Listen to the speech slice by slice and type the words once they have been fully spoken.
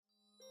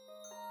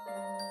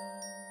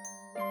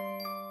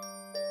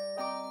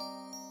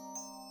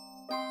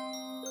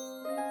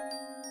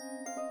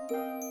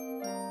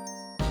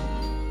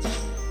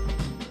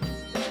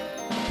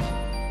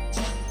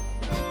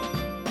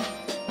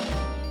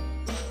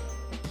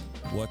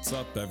What's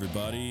up,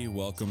 everybody?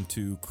 Welcome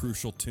to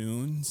Crucial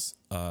Tunes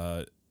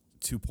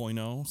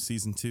 2.0,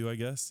 Season 2, I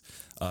guess.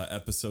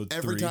 Episode 3.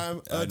 Every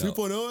time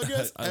 2.0, I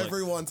guess.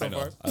 Every one so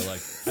far.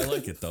 I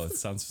like it, though. It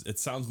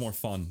sounds more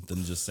fun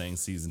than just saying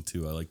Season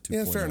 2. I like 2.0.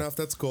 Yeah, fair enough.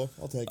 That's cool.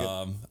 I'll take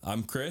it.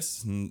 I'm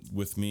Chris, and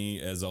with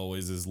me, as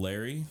always, is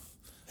Larry.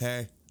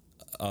 Hey.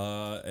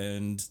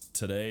 And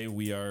today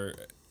we are...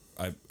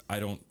 I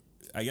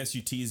guess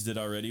you teased it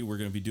already. We're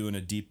going to be doing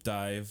a deep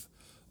dive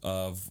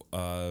of...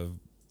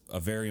 a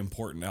very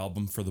important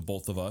album for the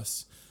both of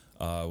us,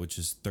 which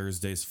is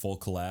Thursday's Full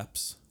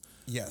Collapse.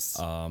 Yes.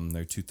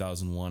 Their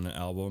 2001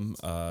 album.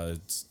 I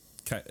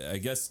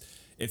guess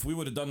if we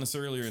would have done this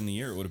earlier in the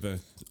year, it would have been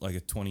like a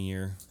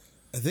 20-year.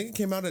 I think it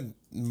came out in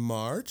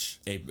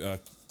March.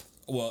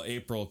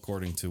 April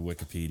according to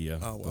Wikipedia.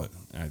 Oh, well.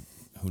 But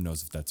who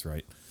knows if that's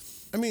right.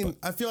 I mean,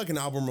 I feel like an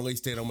album release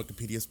date on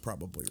Wikipedia is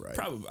probably right.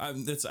 Probably.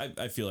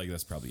 I feel like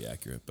that's probably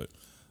accurate, but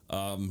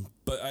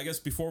I guess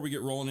before we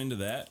get rolling into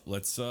that,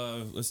 let's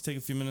take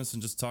a few minutes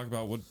and just talk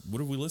about what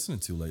have we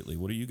listened to lately?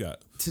 What do you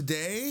got?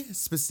 Today,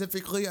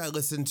 specifically, I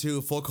listened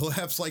to Full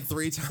Collapse like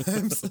 3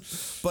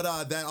 times,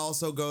 but that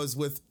also goes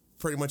with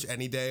pretty much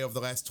any day of the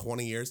last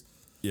 20 years.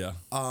 Yeah.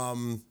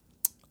 I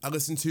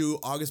listened to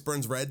August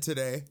Burns Red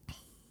today.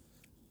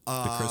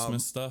 The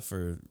Christmas stuff,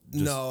 or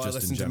just, no? Just I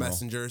listened to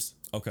Messengers.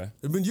 Okay.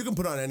 I mean, you can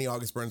put on any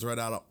August Burns Red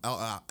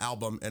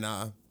album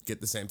and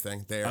get the same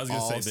thing. They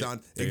all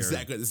sound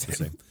exactly the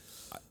same.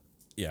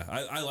 Yeah,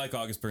 I like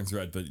August Burns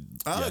Red, but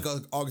I like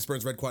August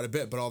Burns Red quite a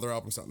bit, but all their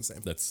albums sound the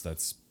same.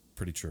 That's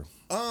pretty true.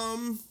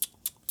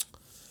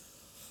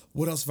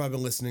 What else have I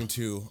been listening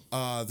to?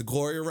 The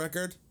Gloria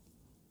record.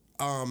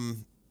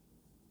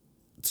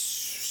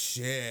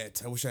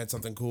 Shit. I wish I had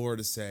something cooler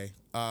to say.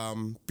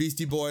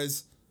 Beastie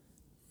Boys.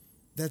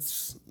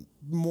 That's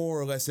more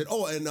or less it.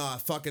 Oh, and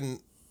fucking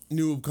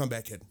New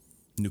Comeback Kid.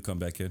 New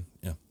Comeback Kid.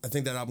 Yeah. I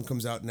think that album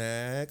comes out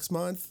next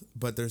month,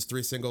 but there's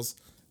 3 singles.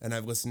 And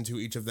I've listened to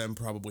each of them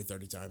probably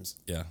 30 times.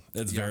 Yeah,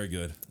 it's very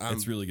good.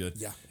 It's really good.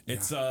 Yeah.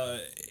 It's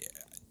to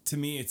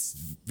me, it's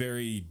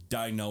very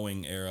Die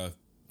Knowing era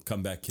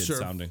Comeback Kid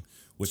sounding,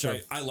 which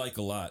I like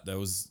a lot. That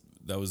was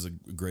a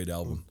great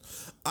album.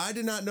 I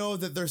did not know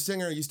that their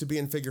singer used to be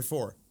in Figure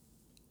 4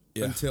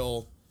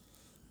 until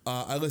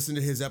I listened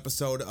to his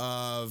episode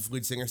of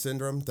Lead Singer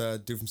Syndrome,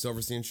 the dude from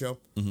Silverstein show,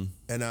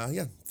 and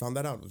found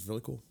that out. It was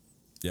really cool.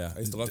 Yeah, I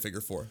used to love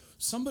Figure 4.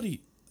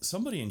 Somebody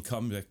in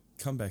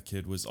Comeback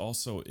Kid was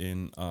also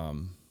in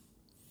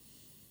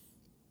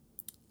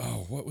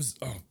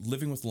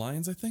Living with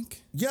Lions, I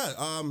think.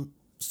 Yeah,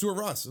 Stuart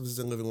Ross was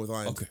in Living with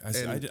Lions. Okay,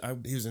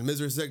 he was in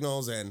Misery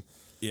Signals and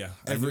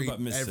every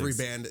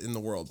band in the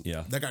world.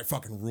 Yeah, that guy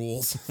fucking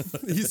rules.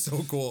 He's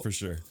so cool. For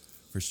sure.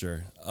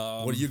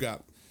 What do you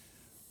got?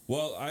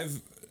 Well,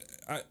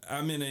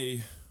 I'm in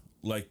a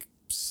like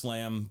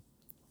slam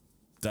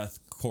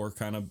deathcore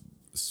kind of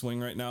swing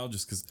right now,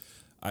 just because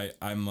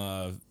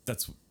I'm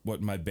that's what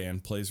my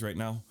band plays right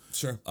now.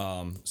 Sure.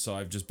 So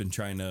I've just been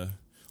trying to.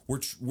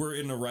 We're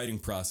in a writing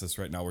process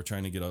right now. We're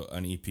trying to get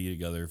an EP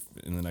together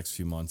in the next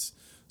few months.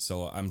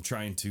 So I'm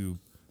trying to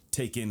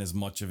take in as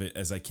much of it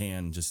as I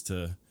can just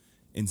to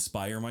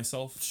inspire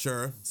myself.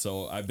 Sure.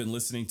 So I've been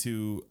listening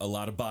to a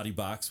lot of Body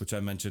Box, which I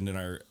mentioned in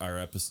our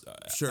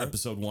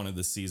episode 1 of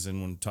this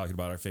season when talking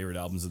about our favorite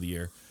albums of the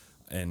year.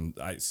 And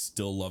I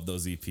still love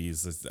those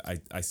EPs.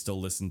 I still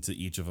listen to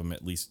each of them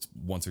at least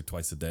once or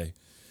twice a day.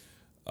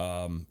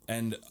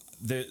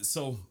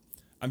 So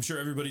I'm sure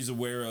everybody's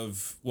aware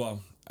of,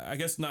 well, I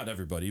guess not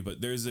everybody, but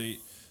there's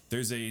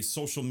a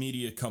social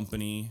media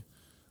company.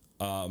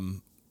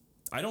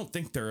 I don't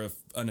think they're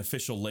an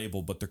official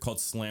label, but they're called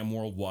Slam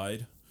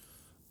Worldwide.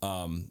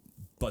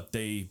 But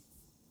they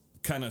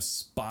kind of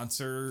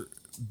sponsor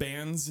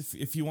bands,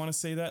 if you want to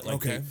say that.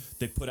 Like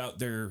they put out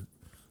their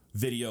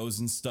videos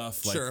and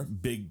stuff, like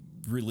big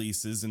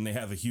releases, and they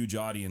have a huge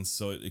audience,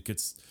 so it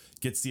gets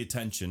the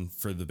attention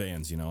for the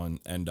bands,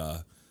 and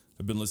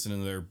I've been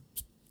listening to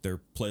their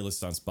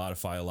playlist on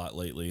Spotify a lot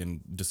lately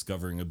and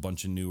discovering a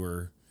bunch of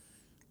newer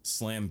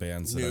slam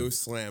bands.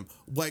 Slam.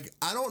 Like,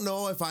 I don't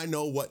know if I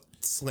know what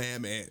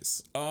slam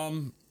is.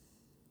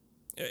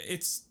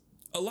 It's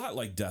a lot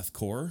like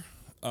deathcore,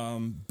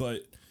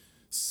 but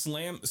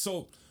slam.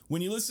 So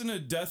when you listen to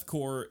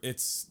deathcore,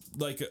 it's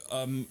like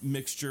a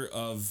mixture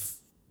of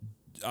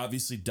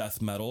obviously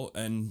death metal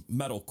and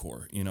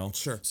metalcore.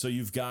 Sure. So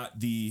you've got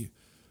the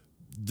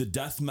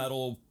death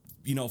metal,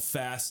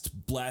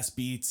 fast blast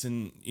beats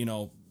and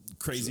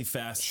crazy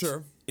fast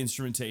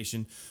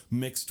instrumentation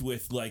mixed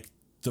with like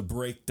the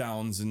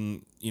breakdowns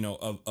and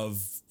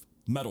of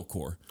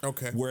metalcore.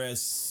 Okay.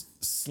 Whereas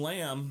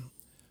slam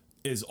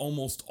is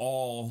almost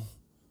all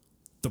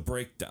the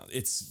breakdown.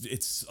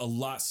 It's a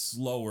lot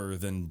slower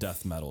than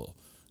death metal.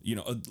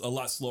 A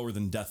lot slower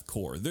than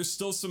deathcore. There's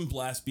still some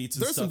blast beats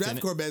and stuff. There's some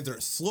deathcore bands that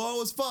are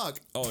slow as fuck.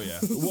 Oh yeah.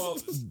 Well,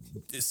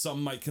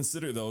 some might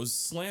consider those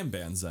slam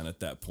bands then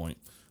at that point.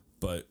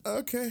 But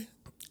okay.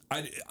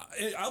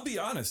 I'll be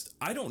honest.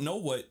 I don't know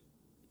what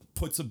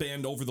puts a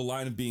band over the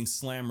line of being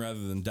slam rather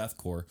than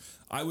deathcore.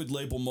 I would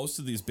label most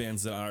of these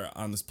bands that are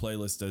on this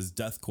playlist as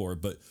deathcore,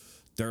 but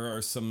there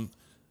are some,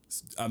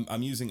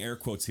 I'm using air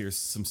quotes here,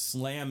 some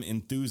slam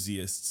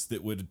enthusiasts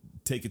that would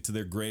take it to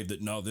their grave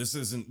that no, this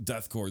isn't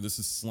deathcore, this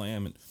is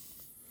slam. And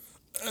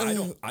I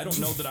don't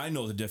know that I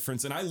know the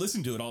difference, and I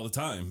listen to it all the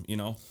time, you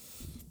know.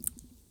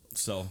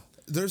 So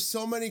there's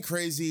so many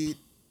crazy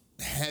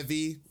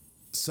heavy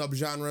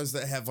subgenres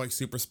that have like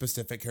super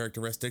specific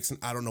characteristics, and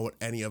I don't know what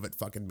any of it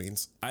fucking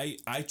means. I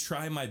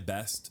try my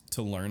best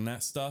to learn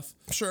that stuff.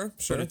 Sure.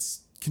 But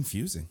it's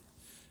confusing.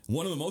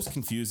 One of the most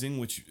confusing,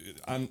 which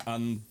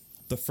on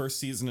the first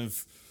season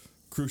of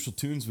Crucial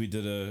Tunes, we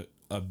did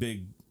a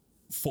big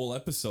full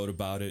episode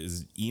about it,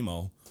 is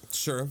emo.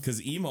 Sure.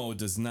 Because emo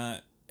does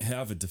not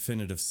have a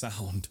definitive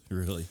sound,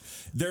 really.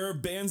 There are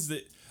bands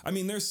that, I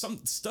mean, there's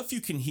some stuff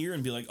you can hear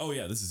and be like, oh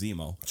yeah, this is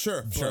emo.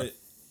 Sure. But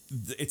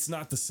it's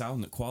not the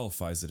sound that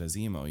qualifies it as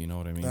emo, you know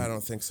what I mean? I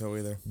don't think so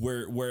either.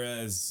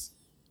 Whereas,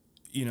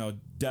 you know,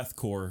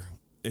 deathcore,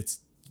 it's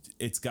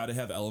got to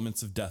have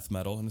elements of death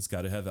metal, and it's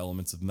got to have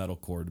elements of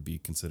metalcore to be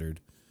considered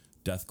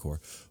deathcore.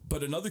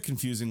 But another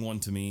confusing one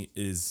to me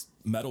is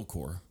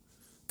metalcore,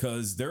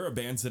 because there are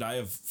bands that I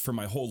have for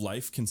my whole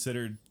life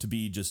considered to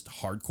be just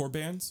hardcore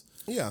bands.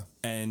 Yeah.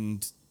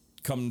 And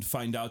come to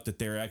find out that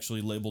they're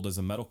actually labeled as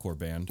a metalcore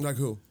band. Like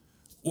who?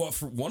 Well,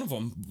 for one of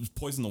them,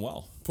 Poison the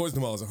Well. Poison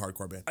the Well is a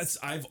hardcore band.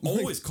 I've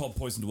always called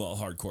Poison the Well a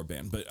hardcore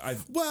band, but I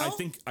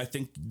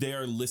think they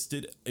are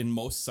listed in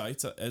most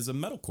sites as a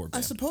metalcore band.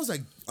 I suppose I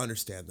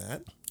understand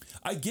that.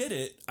 I get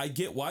it. I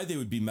get why they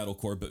would be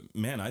metalcore, but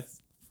man,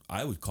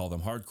 I would call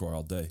them hardcore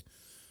all day.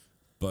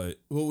 But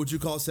what would you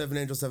call Seven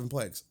Angels, Seven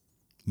Plagues?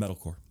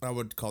 Metalcore. I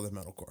would call them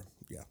metalcore.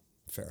 Yeah,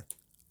 fair.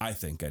 I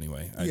think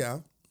anyway. Yeah.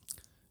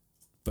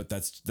 But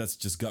that's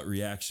just gut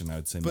reaction. I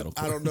would say but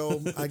metalcore. I don't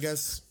know. I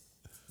guess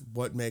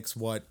what makes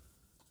what.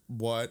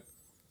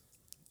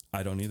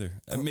 I don't either.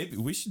 Maybe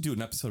we should do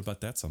an episode about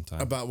that sometime.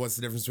 About what's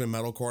the difference between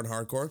metalcore and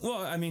hardcore?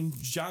 Well, I mean,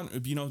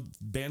 genre. You know,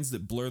 bands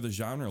that blur the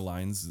genre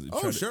lines.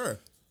 Sure.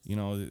 You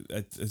know,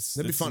 that'd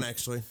be fun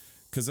actually.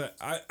 Because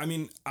I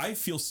mean, I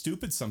feel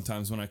stupid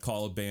sometimes when I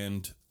call a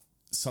band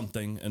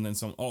something and then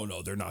some. Oh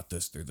no, they're not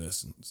this. They're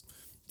this. And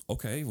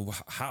okay, well,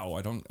 how?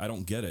 I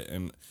don't get it.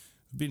 And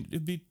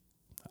it'd be.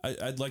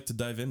 I'd like to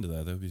dive into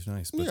that. That would be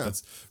nice. But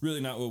that's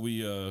really not what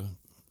we.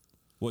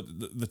 What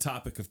the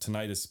topic of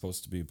tonight is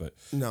supposed to be. But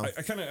no,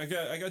 I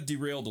got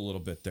derailed a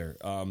little bit there.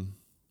 And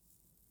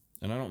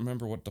I don't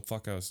remember what the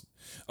fuck I was.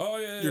 Oh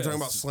yeah, you're talking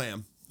about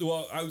slam.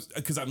 Well, I was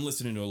because I'm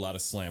listening to a lot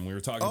of slam. We were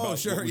talking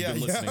about what we've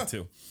been listening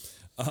to.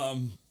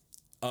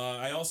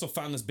 I also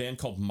found this band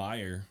called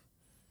Meyer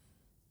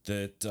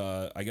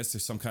that I guess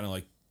there's some kind of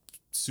like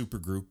super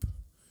group.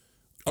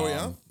 Oh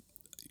yeah.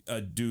 A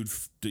dude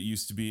that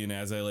used to be in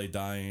As I Lay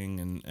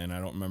Dying, and I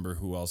don't remember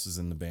who else is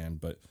in the band,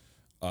 but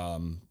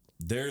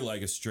they're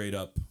like a straight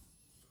up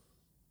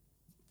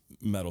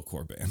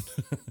metalcore band.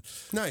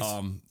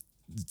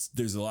 Nice.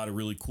 There's a lot of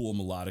really cool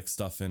melodic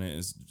stuff in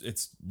it.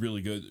 It's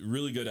really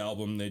good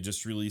album. They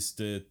just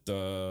released it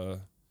like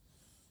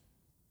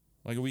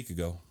a week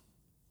ago.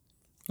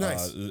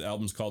 Nice. The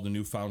album's called The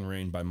Newfound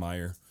Rain by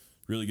Meyer.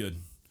 Really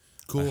good.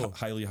 Cool.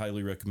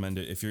 Highly recommend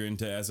it. If you're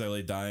into As I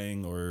Lay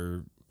Dying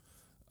or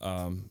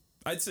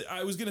I'd say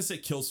I was gonna say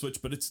Kill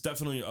Switch, but it's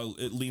definitely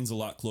it leans a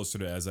lot closer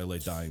to As I Lay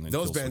Dying than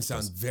those Kill bands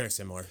Switch sound very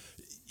similar.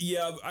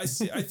 Yeah, I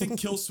think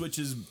Kill Switch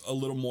is a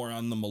little more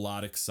on the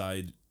melodic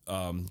side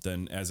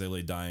than As I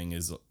Lay Dying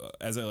is.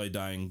 As I Lay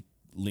Dying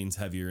leans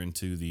heavier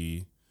into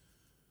the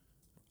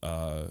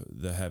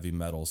heavy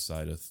metal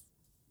side of.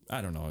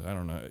 I don't know.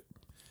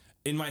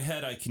 In my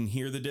head, I can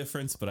hear the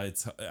difference, but I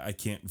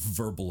can't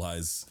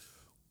verbalize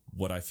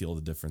what I feel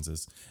the difference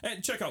is.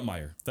 And check out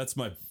Meyer. That's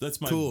my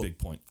cool. big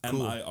point.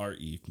 Cool.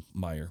 M-I-R-E,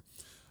 Meyer.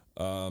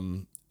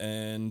 And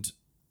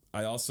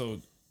I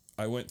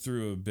went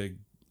through a big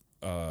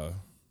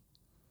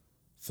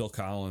Phil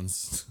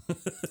Collins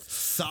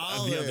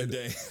solid the other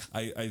day.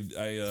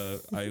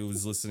 I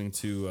was listening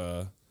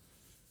to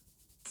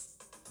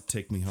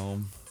Take Me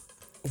Home.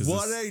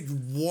 What a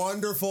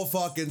wonderful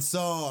fucking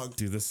song.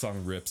 Dude, this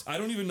song rips. I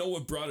don't even know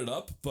what brought it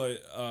up,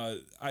 but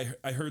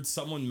I heard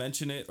someone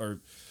mention it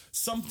or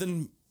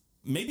something.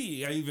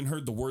 Maybe I even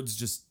heard the words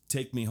just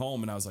Take Me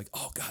Home, and I was like,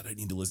 oh God, I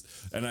need to listen.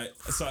 And I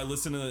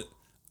listened to it.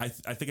 I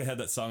think I had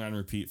that song on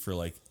repeat for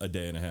like a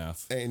day and a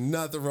half. Ain't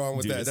nothing wrong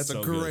with that. That's so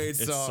a great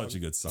song. It's such a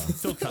good song.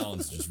 Phil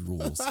Collins just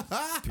rules.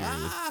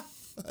 Period.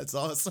 That's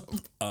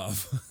awesome.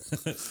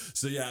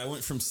 So yeah, I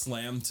went from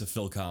slam to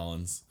Phil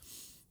Collins.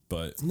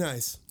 But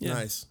nice.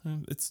 It's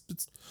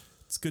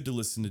good to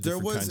listen to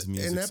different kinds of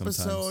music. There was an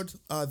sometimes.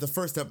 episode, the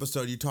first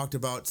episode, you talked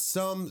about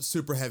some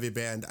super heavy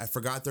band. I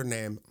forgot their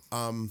name.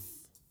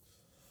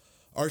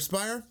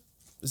 Archspire?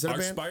 Is that a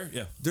band? Archspire,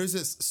 yeah. There's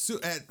this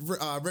at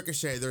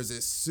Ricochet. There's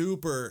this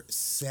super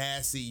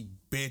sassy,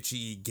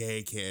 bitchy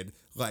gay kid.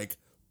 Like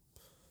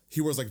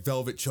he wears like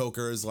velvet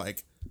chokers,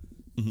 like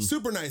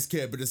super nice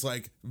kid, but it's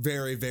like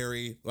very,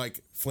 very like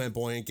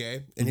flamboyant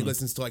gay. And he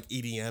listens to like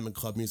EDM and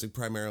club music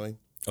primarily.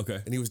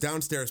 Okay. And he was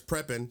downstairs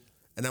prepping,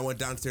 And I went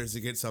downstairs to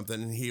get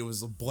something, and he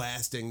was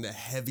blasting the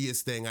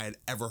heaviest thing I had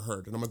ever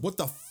heard. And I'm like, what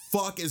the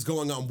fuck is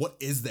going on? What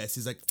is this?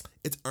 He's like,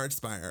 it's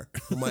Archspire.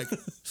 I'm like,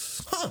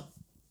 huh.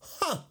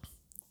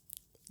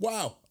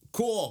 Wow,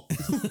 cool.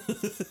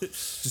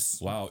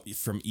 Wow,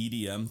 from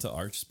EDM to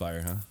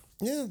Archspire, huh?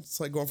 Yeah, it's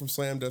like going from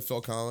Slam to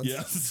Phil Collins.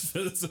 Yeah,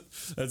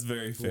 that's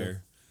very fair. Yeah.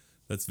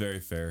 That's very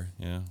fair,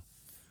 yeah.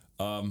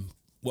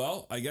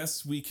 Well, I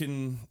guess we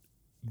can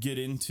get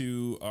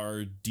into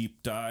our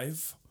deep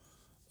dive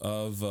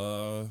of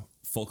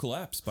Full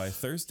Collapse by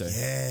Thursday.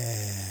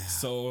 Yeah.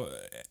 So,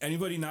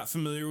 anybody not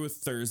familiar with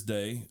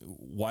Thursday,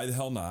 why the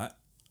hell not?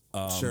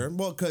 Sure.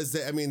 Well, because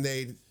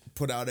they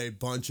put out a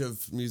bunch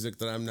of music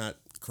that I'm not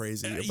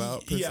crazy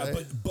about. Yeah,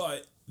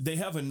 but they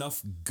have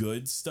enough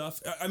good stuff.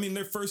 I mean,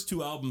 their first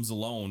 2 albums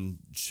alone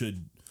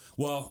should.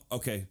 Well,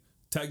 okay,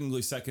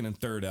 technically second and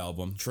third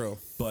album. True.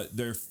 But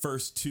their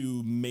first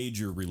 2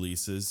 major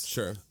releases.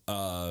 Sure.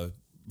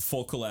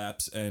 Full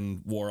Collapse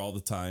and War All the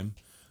Time.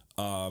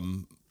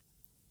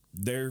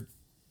 They're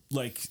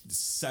like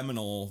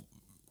seminal.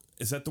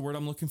 Is that the word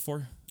I'm looking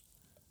for?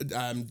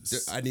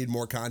 I need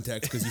more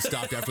context because you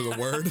stopped after the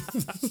word.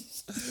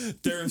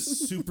 They're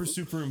super,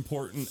 super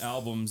important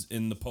albums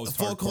in the post-hardcore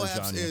genre. Full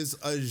Collapse is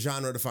a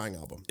genre-defying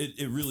album.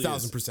 It really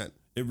 1,000%.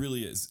 It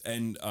really is.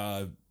 And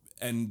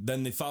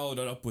then they followed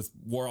it up with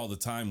War All the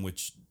Time,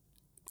 which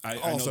I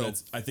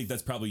think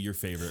that's probably your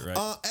favorite,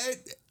 right?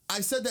 I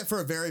said that for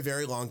a very,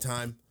 very long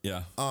time.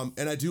 Yeah.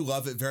 And I do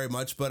love it very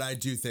much, but I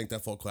do think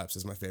that Full Collapse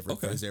is my favorite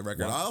Thursday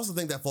record. Wow. I also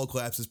think that Full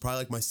Collapse is probably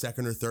like my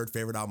second or third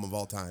favorite album of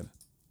all time.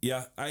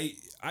 Yeah,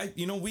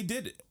 we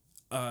did,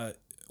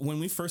 when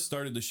we first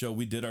started the show,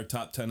 we did our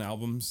top 10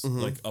 albums,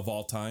 like, of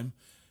all time,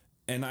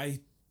 and I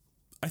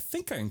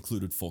think I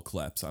included Full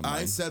Collapse on mine.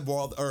 I said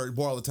War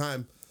All the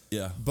Time.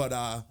 Yeah.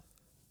 But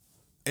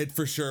it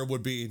for sure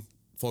would be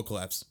Full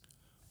Collapse.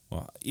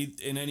 Well,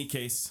 in any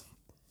case,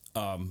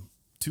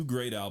 2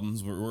 great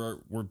albums.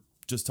 We're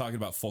just talking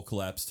about Full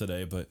Collapse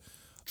today, but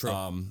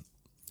true.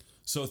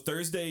 So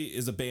Thursday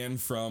is a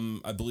band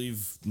from, I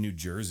believe, New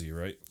Jersey,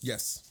 right?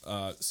 Yes.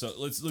 So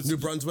let's New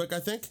Brunswick,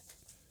 I think.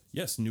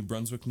 Yes, New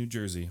Brunswick, New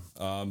Jersey.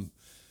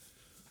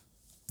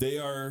 They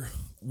are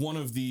one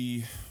of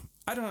the.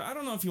 I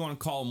don't know if you want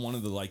to call them one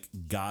of the like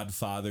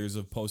godfathers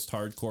of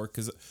post-hardcore,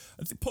 because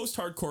I think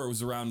post-hardcore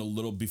was around a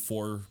little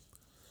before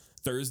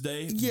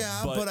Thursday.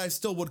 Yeah, but I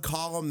still would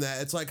call them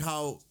that. It's like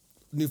how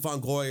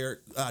Newfound Glory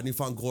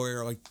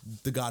are like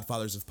the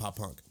godfathers of pop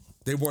punk.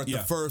 They weren't the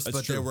first,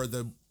 but true.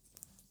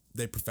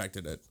 They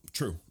perfected it.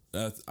 True.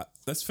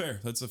 That's fair.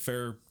 That's a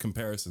fair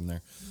comparison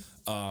there.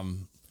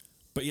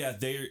 But yeah,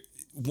 they're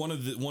one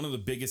of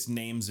the biggest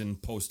names in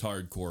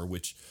post-hardcore,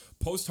 which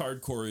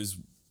post-hardcore is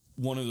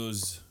one of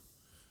those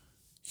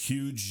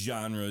huge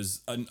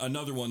genres.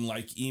 Another one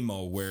like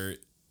emo, where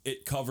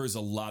it covers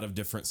a lot of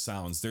different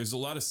sounds. There's a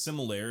lot of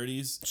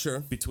similarities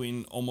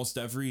between almost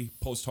every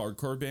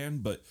post-hardcore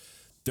band, but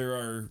there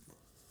are,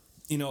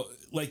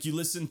 like you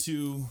listen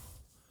to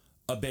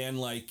a band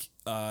like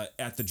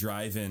At the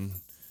Drive-In,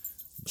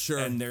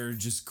 and they're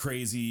just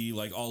crazy,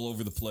 like all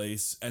over the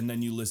place. And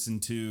then you listen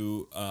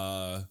to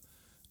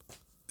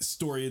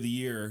Story of the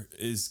Year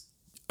is,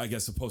 I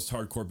guess, a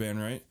post-hardcore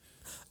band, right?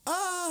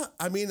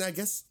 I mean, I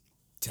guess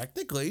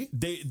technically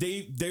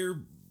they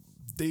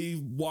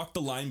walk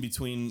the line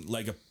between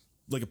like a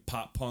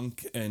pop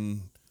punk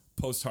and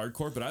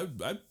post-hardcore, but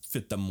I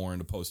fit them more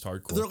into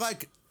post-hardcore. They're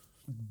like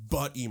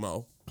butt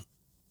emo.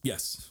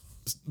 Yes.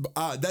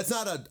 That's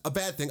not a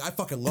bad thing. I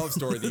fucking love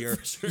Story of the Year.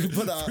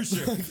 For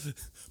sure.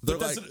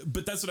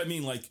 But that's what I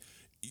mean. Like,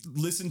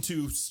 listen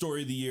to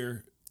Story of the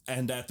Year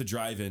and At the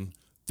Drive-In.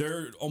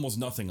 They're almost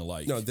nothing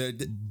alike. No,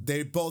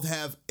 they both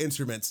have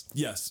instruments.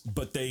 Yes,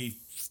 but they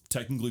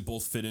technically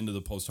both fit into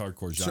the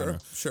post-hardcore genre.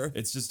 Sure.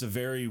 It's just a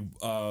very,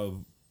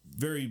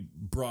 very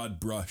broad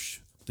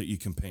brush that you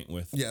can paint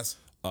with. Yes.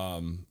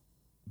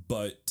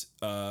 But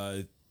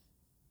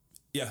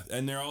yeah,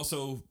 and they're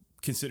also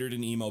considered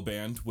an emo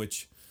band,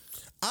 which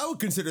I would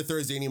consider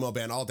Thursday an emo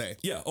band all day.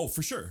 Yeah. Oh,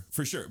 for sure.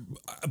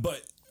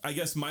 But I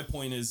guess my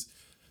point is,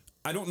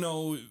 I don't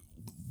know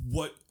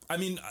what, I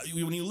mean,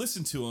 when you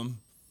listen to them,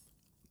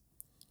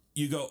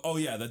 you go, oh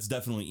yeah, that's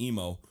definitely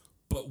emo.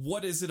 But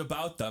what is it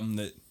about them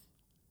that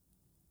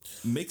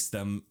makes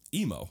them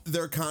emo?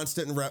 There are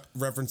constant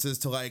references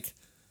to like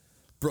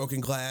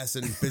broken glass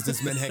and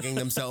businessmen hanging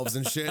themselves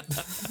and shit.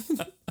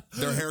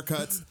 Their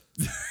haircuts.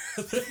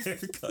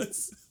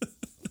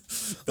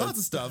 Lots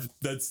of stuff.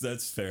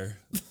 That's fair.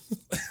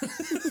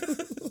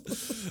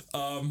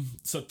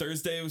 So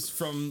Thursday was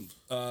from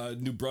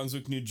New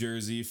Brunswick, New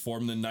Jersey,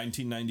 formed in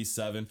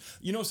 1997.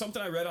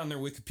 Something I read on their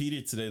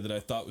Wikipedia today that I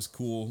thought was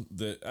cool,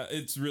 that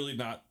it's really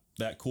not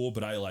that cool,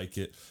 but I like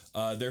it.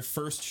 Their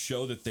first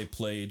show that they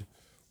played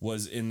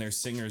was in their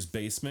singer's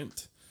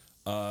basement,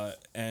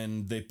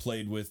 and they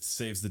played with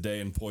Saves the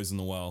Day and Poison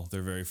the Well,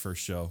 their very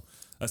first show.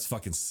 That's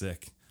fucking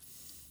sick.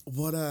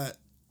 What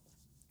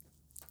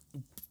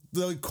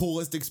the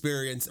coolest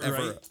experience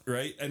ever.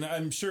 Right. And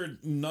I'm sure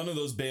none of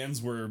those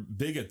bands were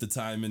big at the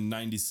time in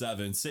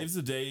 97. Saves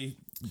the Day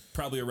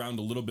probably around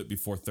a little bit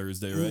before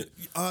Thursday,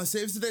 right?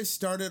 Saves the Day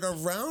started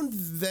around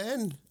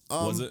then.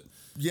 Was it?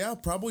 Yeah,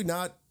 probably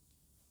not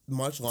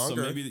much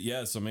longer.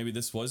 So maybe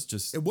this was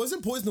just... It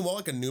wasn't Poison the Well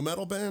like a nu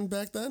metal band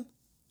back then?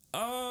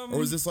 Or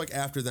was this like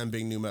after them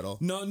being nu metal?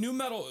 No, nu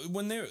metal,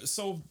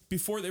 so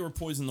before they were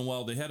Poison the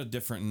Well, they had a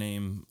different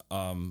name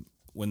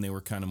when they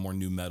were kind of more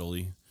nu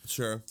metal-y.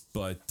 Sure.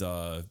 But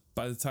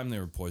by the time they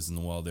were Poison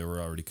the Well, they were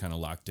already kind of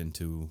locked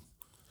into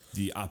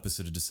the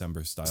opposite of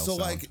December style So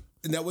sound.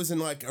 and that was in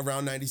like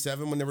around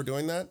 97 when they were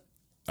doing that?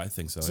 I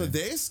think so. So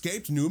they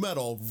escaped nu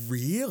metal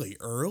really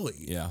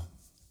early. Yeah.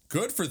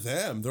 Good for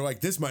them. They're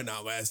like, this might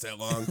not last that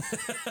long.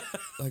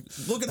 Like,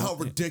 look at how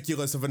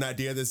ridiculous of an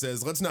idea this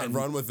is. Let's not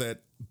run with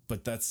it.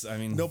 But that's,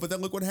 No, but then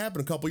look what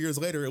happened. A couple years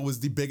later, it was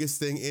the biggest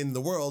thing in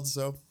the world,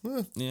 so...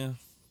 Yeah.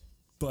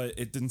 But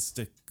it didn't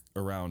stick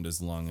around as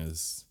long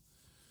as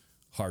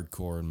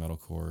hardcore and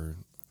metalcore.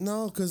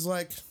 No, because,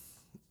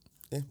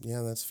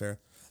 yeah, that's fair.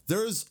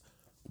 There's,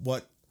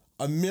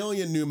 a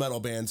million nu metal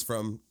bands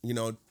from,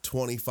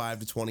 25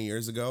 to 20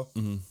 years ago.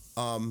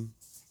 Mm-hmm.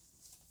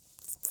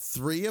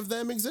 3 of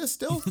them exist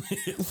still?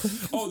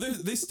 Oh,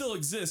 they still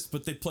exist,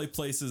 but they play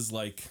places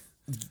like,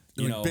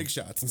 Big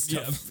Shots and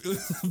stuff.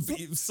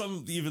 Yeah,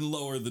 some even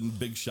lower than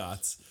Big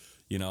Shots,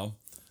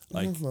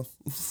 like,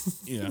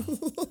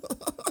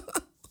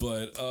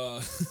 But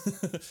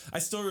I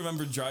still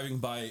remember driving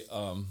by,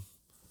 oh,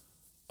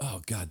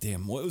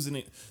 goddamn, what was the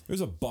name? There's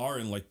a bar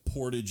in like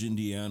Portage,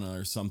 Indiana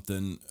or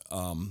something,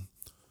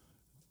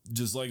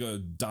 just like a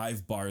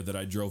dive bar that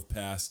I drove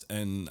past,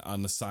 and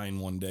on the sign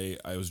one day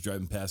I was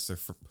driving past there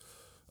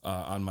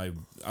I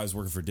was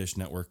working for Dish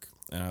Network,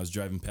 and I was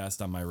driving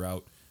past on my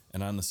route,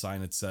 and on the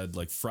sign it said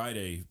like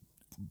Friday,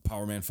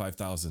 Powerman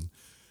 5000.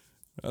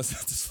 I was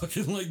at this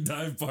fucking like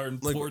dive bar in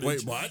Portage.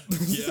 Wait, what?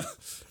 Yeah.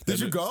 Did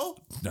you go?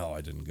 No,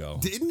 I didn't go.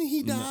 Didn't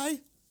he die?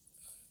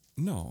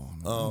 No.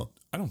 Oh.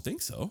 I don't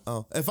think so.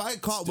 Oh. If I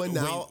caught wind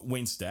now...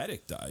 Wayne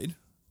Static died.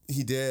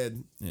 He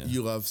did. Yeah.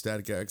 You love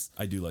Static X.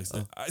 I do like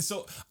Static. I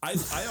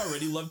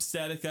already loved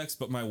Static X,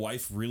 but my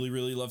wife really,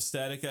 really loves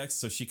Static X,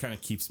 so she kind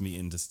of keeps me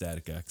into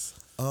Static X.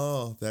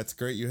 Oh, that's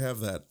great. You have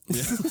that.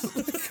 Yeah.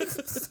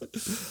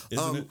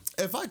 Isn't it?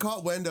 If I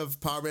caught wind of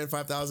Powerman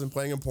 5000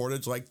 playing in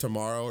Portage like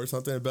tomorrow or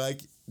something, I'd be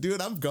like,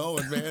 dude, I'm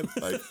going, man.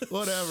 Like,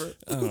 whatever.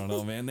 I don't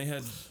know, man. They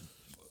had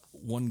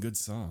one good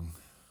song.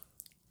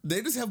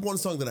 They just have one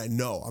song that I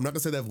know. I'm not going to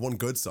say they have one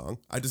good song.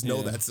 I just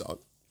know that song.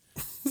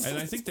 And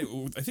I think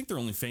they're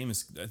only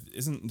famous.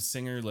 Isn't the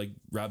singer like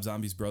Rob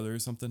Zombie's brother or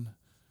something?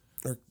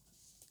 Or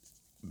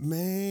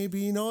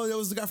maybe no, that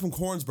was the guy from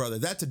Korn's brother.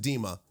 That's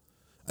Adema.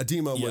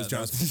 Adema was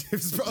Jonathan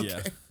Davis' brother.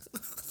 Yeah.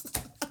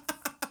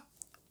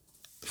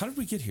 How did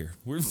we get here?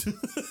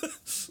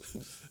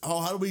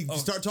 How do we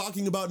start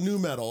talking about nu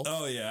metal?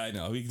 Oh yeah, I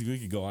know. We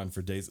could go on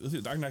for days.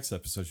 Our next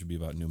episode should be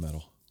about nu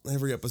metal.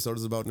 Every episode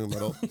is about nu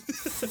metal.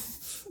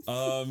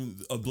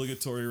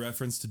 Obligatory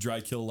reference to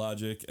Dry Kill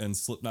Logic and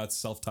Slipknot's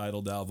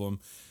self-titled album,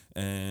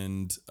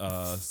 and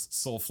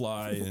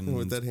Soulfly and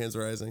With Dead Hands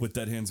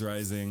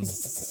Rising.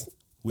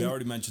 We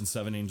already mentioned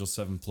Seven Angels,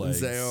 Seven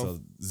Plagues.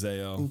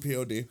 Zao. And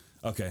POD.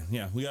 Okay,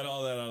 yeah, we got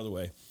all that out of the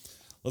way.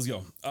 Let's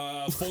go.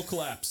 Full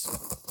Collapse.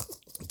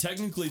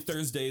 Technically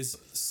Thursday's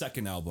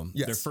second album.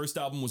 Yes. Their first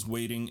album was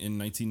Waiting in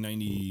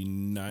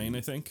 1999,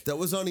 I think. That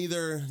was on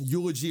either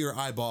Eulogy or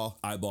Eyeball.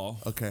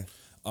 Okay.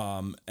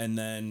 And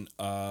then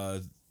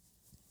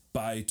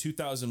by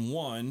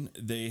 2001,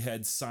 they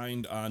had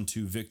signed on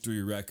to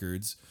Victory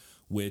Records,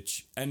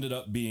 which ended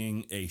up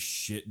being a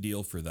shit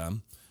deal for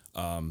them.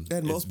 And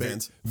most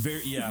bands.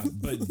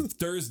 But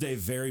Thursday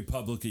very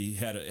publicly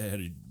had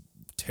a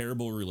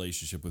terrible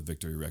relationship with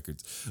Victory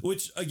Records,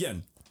 which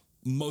again,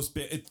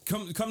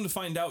 come to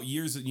find out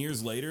years and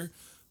years later,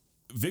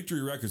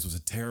 Victory Records was a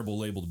terrible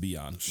label to be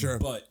on. Sure.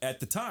 But at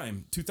the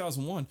time,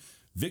 2001,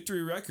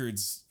 Victory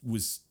Records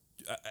was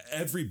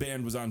every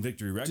band was on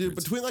Victory Records. Dude,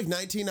 between like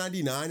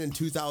 1999 and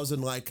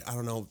 2000, like, I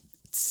don't know,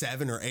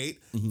 7 or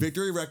 8,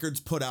 Victory Records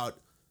put out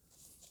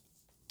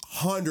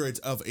hundreds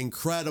of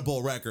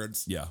incredible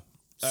records. Yeah.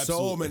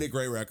 Absolutely. So many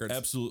great records.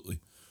 Absolutely.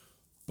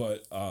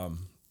 But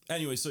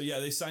anyway, so yeah,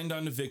 they signed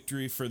on to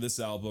Victory for this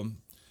album,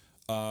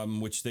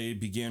 which they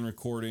began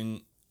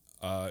recording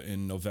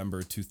in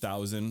November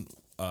 2000,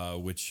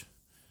 which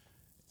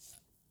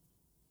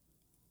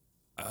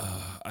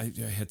I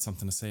had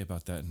something to say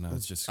about that, and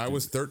it's just... I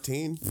was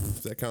 13,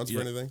 if that counts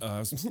for anything. I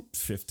was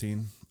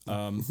 15.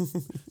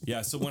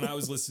 Yeah, so when I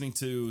was listening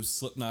to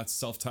Slipknot's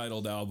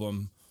self-titled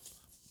album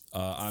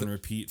on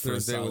repeat for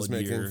Thursday a solid was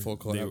making year... Full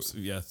Collapse.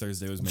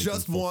 Thursday was making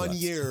just Full one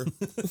Collapse. year.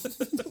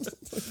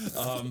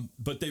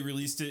 But they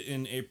released it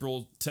in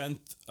April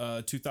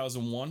 10th,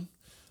 2001.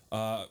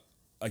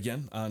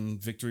 Again, on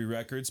Victory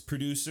Records.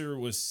 Producer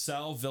was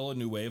Sal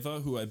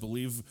Villanueva, who I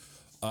believe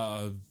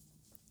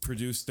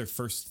produced their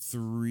first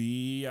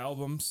 3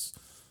 albums.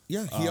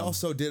 Yeah, he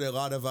also did a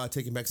lot of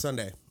Taking Back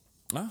Sunday.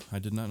 Ah, I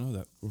did not know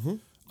that. Mm-hmm.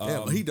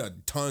 Yeah, he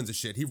did tons of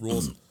shit. He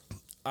rules.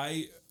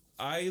 I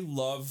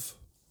love...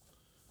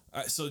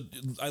 So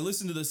I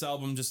listened to this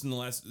album just in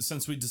the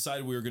since we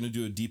decided we were going to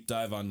do a deep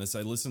dive on this.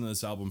 I listened to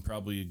this album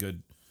probably a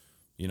good,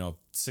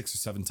 6 or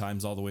 7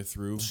 times all the way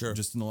through,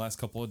 just in the last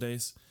couple of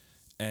days,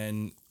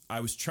 and I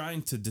was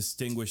trying to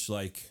distinguish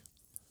like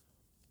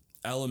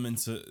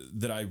elements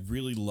that I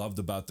really loved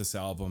about this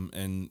album,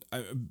 and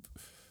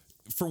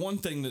for one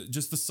thing,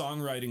 just the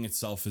songwriting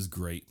itself is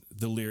great.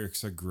 The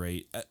lyrics are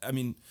great. I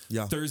mean,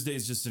 Thursday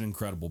is just an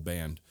incredible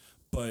band.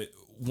 But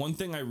one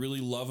thing I really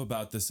love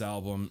about this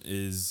album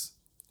is,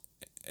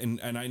 and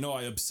I know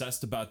I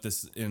obsessed about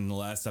this in the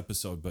last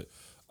episode, but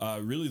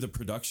really the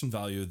production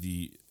value of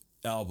the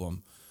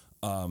album.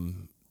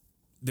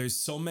 There's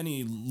so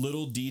many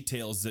little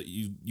details that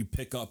you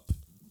pick up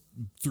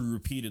through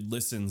repeated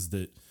listens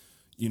that,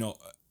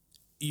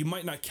 you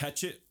might not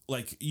catch it.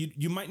 Like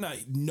you might not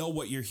know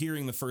what you're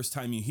hearing the first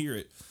time you hear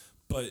it,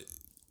 but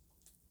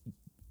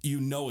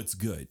it's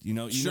good. You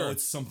know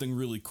it's something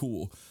really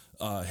cool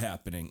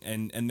happening.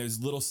 And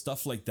there's little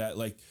stuff like that.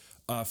 Like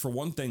for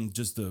one thing,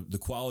 just the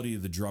quality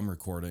of the drum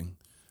recording.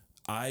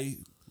 I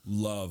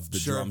love the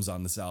drums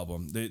on this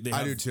album.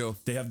 I do too.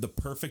 They have the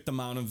perfect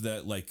amount of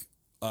that, like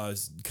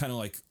kind of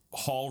like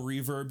hall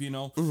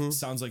reverb.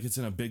 Sounds like it's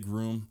in a big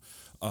room.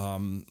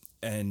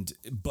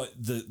 But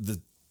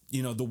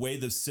the way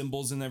the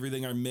cymbals and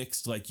everything are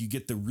mixed, like you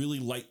get the really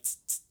light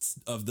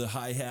of the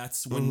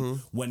hi-hats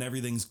when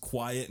everything's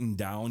quiet and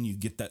down, you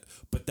get that.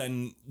 But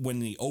then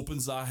when he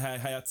opens the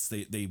hi-hats,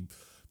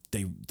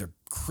 they're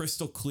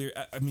crystal clear.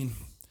 I mean,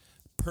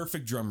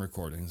 perfect drum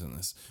recordings in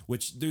this,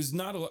 which there's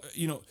not a lot,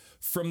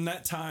 from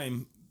that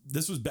time.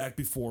 This was back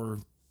before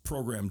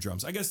program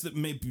drums. I guess that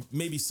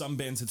maybe some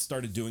bands had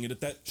started doing it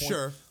at that point.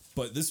 Sure.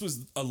 But this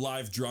was a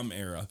live drum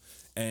era.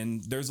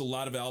 And there's a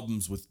lot of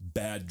albums with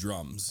bad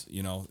drums,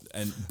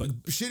 but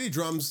shitty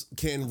drums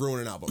can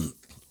ruin an album.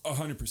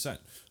 100%.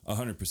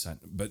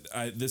 But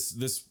I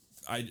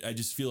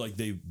just feel like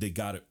they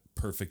got it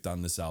perfect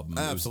on this album.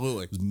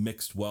 Absolutely. It was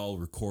mixed well,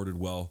 recorded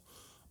well.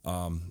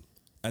 And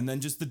then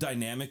just the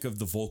dynamic of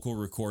the vocal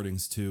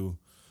recordings too.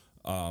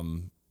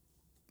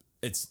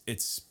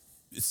 It's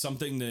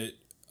something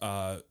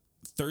that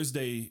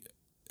Thursday,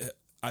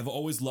 I've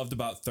always loved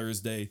about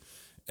Thursday.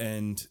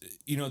 And,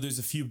 there's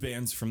a few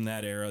bands from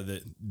that era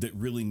that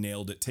really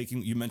nailed it.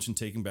 You mentioned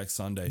Taking Back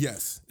Sunday.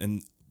 Yes.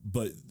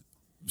 But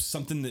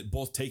something that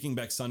both Taking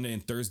Back Sunday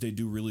and Thursday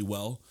do really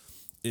well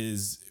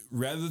is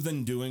rather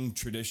than doing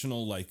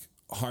traditional like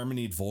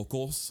harmonied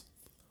vocals,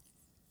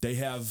 they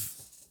have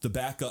the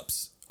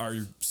backups are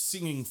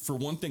singing, for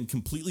one thing,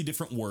 completely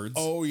different words.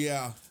 Oh,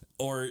 yeah.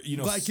 Or,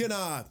 like in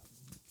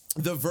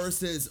the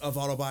verses of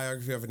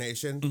Autobiography of a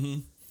Nation. Mm-hmm.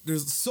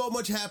 There's so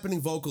much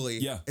happening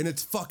vocally, and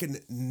it's fucking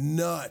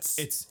nuts.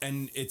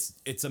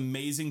 It's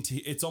amazing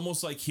it's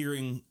almost like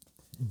hearing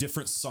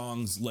different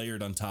songs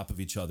layered on top of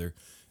each other,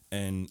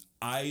 and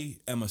I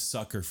am a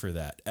sucker for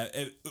that.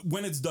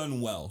 When it's done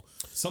well,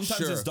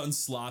 sometimes it's done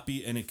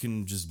sloppy and it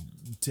can just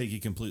take you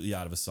completely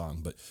out of a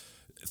song. But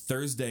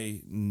Thursday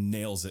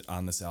nails it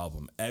on this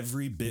album.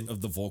 Every bit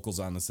of the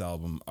vocals on this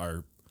album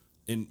are,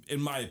 in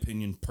my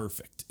opinion,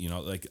 perfect.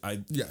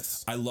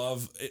 I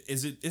love.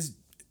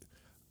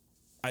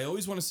 I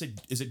always want to say,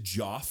 is it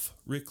Joff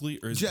Rickley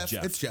or is Jeff? It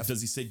Jeff? It's Jeff. Does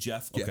he say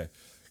Jeff? Yeah. Okay.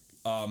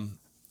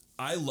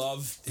 I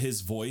love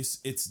his voice.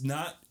 It's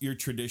not your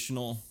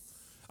traditional.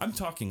 I'm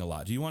talking a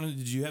lot.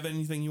 Did you have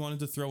anything you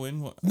wanted to throw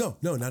in? No,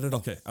 not at all.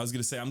 Okay. I was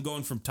going to say, I'm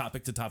going from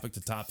topic to topic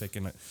to topic,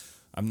 and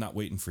I'm not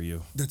waiting for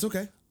you. That's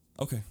okay.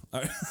 Okay.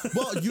 All right.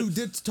 Well, you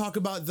did talk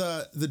about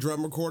the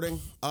drum recording.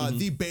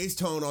 The bass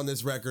tone on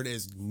this record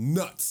is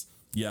nuts.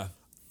 Yeah.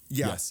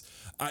 Yes.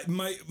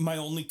 My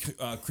only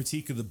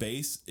critique of the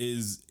bass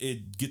is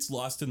it gets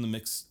lost in the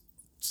mix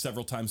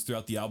several times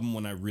throughout the album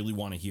when I really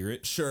want to hear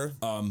it. Sure.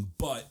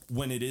 But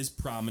when it is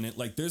prominent,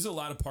 like there's a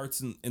lot of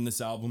parts in this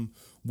album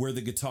where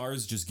the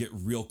guitars just get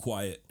real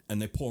quiet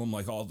and they pull them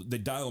they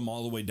dial them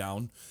all the way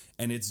down,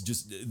 and it's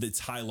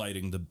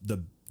highlighting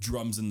the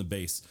drums and the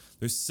bass.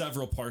 There's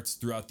several parts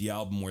throughout the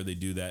album where they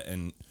do that,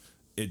 and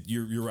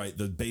you're right.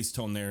 The bass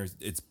tone there,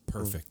 it's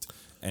perfect.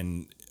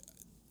 And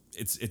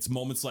it's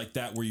moments like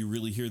that where you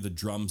really hear the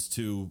drums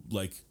too,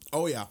 like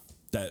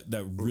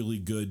that really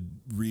good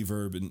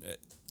reverb and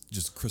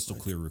just crystal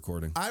clear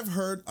recording. I've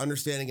heard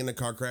Understanding in a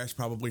Car Crash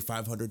probably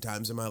 500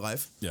 times in my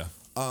life. Yeah.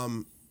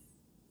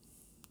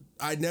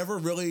 I never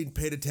really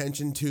paid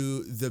attention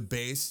to the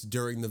bass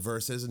during the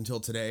verses until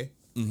today.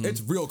 Mm-hmm.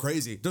 It's real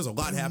crazy. There's a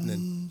lot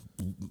happening.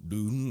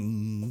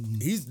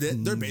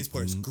 Their bass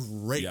player is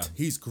great. Yeah.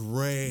 He's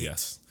great.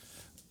 Yes.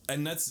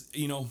 And that's,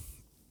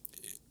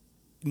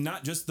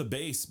 not just the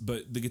bass,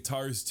 but the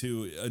guitars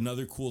too.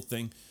 Another cool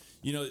thing,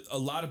 a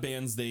lot of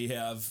bands, they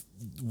have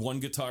one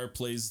guitar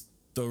plays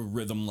the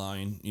rhythm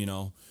line,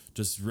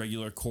 just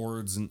regular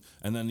chords, and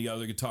then the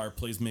other guitar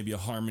plays maybe a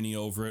harmony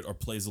over it or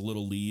plays a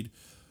little lead.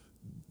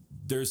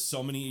 There's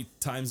so many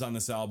times on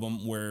this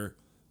album where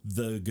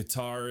the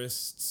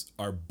guitarists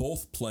are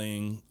both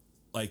playing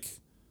like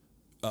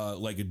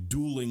a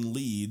dueling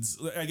leads.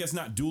 I guess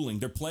not dueling.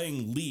 They're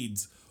playing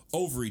leads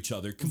over each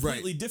other,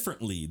 completely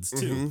different leads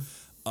too. Mm-hmm.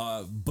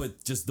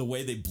 But just the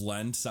way they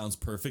blend sounds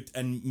perfect.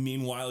 And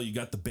meanwhile, you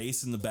got the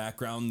bass in the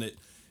background that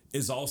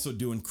is also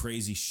doing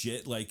crazy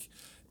shit. Like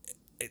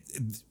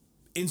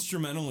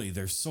instrumentally,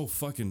 they're so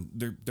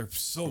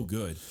so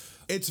good.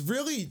 It's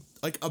really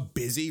like a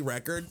busy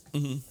record,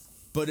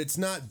 but it's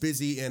not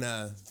busy in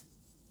a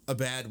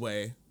bad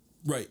way.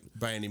 Right.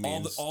 By any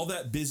means. All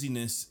that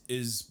busyness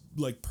is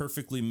like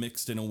perfectly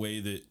mixed in a way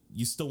that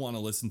you still want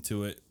to listen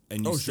to it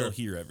and you still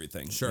hear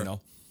everything. Sure. You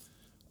know?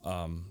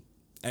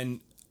 And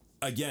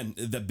again,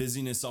 the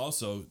busyness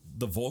also,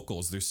 the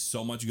vocals, there's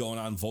so much going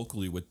on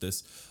vocally with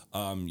this.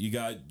 You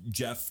got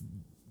Jeff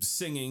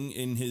singing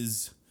in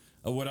his,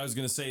 what I was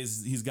going to say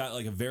is he's got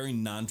like a very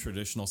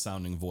non-traditional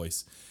sounding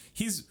voice.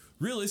 He's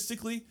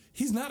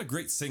not a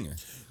great singer.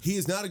 He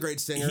is not a great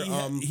singer.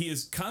 He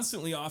is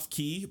constantly off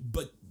key,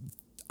 but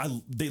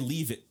they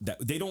leave it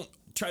that they don't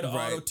try to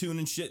auto tune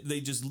and shit. They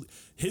just,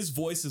 his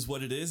voice is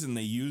what it is, and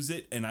they use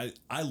it, and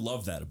I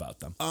love that about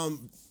them.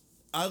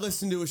 I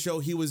listened to a show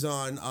he was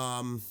on.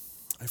 I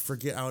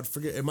would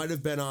forget. It might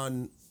have been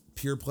on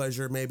Pure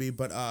Pleasure, maybe,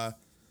 but a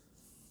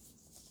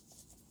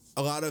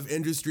lot of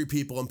industry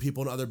people and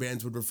people in other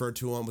bands would refer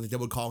to him. They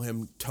would call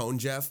him Tone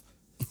Jeff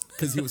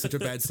because he was such a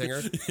bad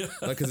singer.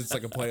 Because it's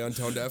like a play on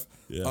tone deaf.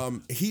 Yeah.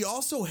 He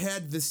also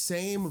had the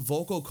same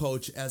vocal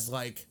coach as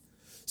like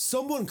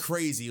someone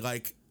crazy,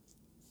 like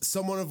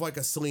someone of like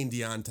a Celine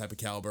Dion type of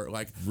caliber.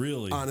 Like,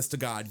 really, honest to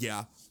God,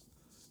 yeah.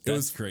 It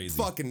was crazy.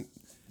 Fucking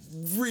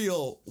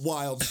real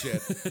wild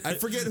shit. I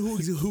forget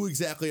who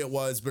exactly it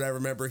was, but I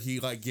remember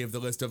he like gave the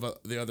list of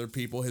the other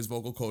people his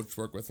vocal coach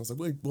worked with. I was like,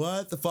 wait,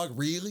 what the fuck,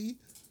 really?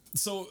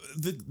 So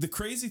the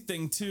crazy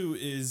thing too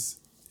is,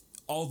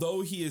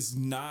 although he is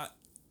not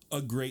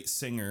a great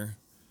singer,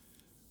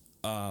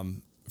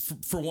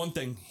 for one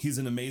thing, he's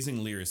an amazing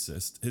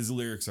lyricist. His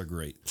lyrics are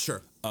great.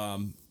 Sure.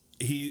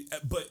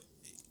 But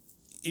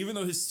even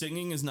though his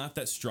singing is not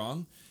that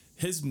strong,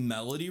 his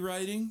melody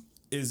writing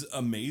is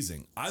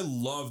amazing. I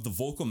love the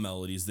vocal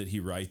melodies that he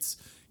writes.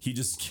 He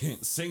just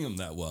can't sing them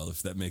that well,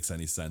 if that makes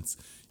any sense.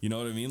 You know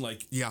what I mean?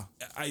 Like, yeah.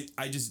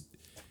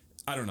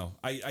 I don't know.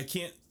 I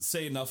can't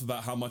say enough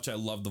about how much I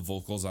love the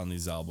vocals on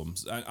these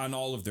albums, on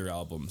all of their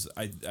albums.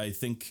 I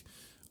think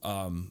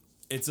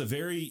it's a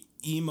very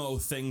emo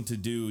thing to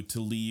do, to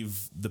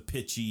leave the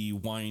pitchy,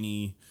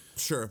 whiny,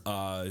 sure,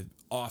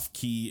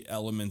 off-key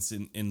elements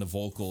in the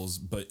vocals,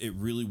 but it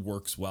really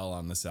works well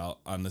on this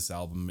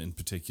album in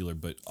particular.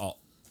 But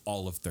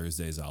all of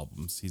Thursday's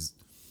albums, he's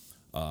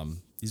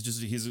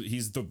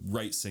the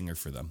right singer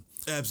for them.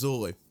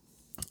 Absolutely,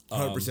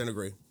 100%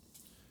 agree.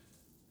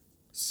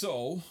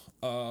 So,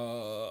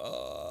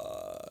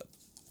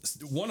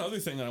 one other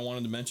thing that I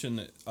wanted to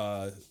mention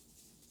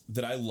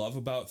that I love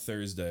about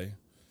Thursday,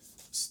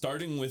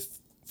 starting with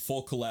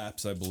Full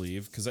Collapse, I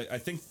believe, because I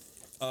think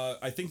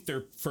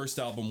their first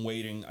album,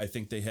 Waiting, I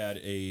think they had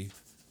a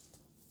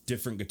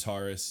different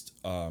guitarist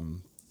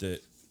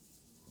that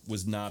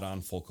was not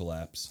on Full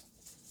Collapse.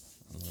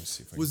 Let's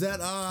see if I was that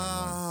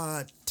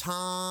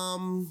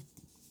Tom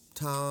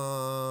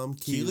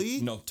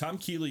Keeley? No, Tom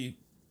Keeley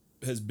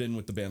has been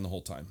with the band the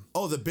whole time.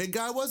 Oh, the big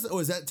guy was? Or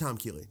was that Tom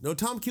Keeley? No,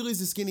 Tom Keeley's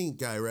the skinny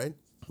guy, right?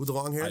 With the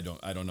long hair?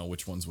 I don't know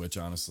which one's which,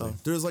 honestly.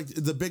 There's like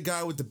the big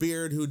guy with the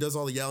beard who does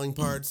all the yelling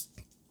parts.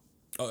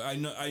 Oh,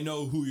 I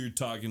know who you're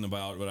talking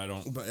about, but I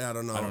don't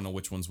know. I don't know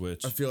which one's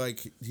which. I feel like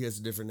he has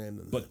a different name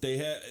than that. But they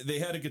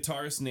had a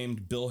guitarist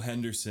named Bill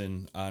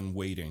Henderson on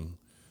Waiting.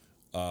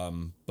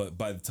 But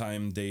by the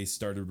time they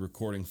started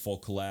recording Full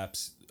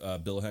Collapse,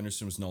 Bill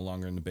Henderson was no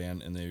longer in the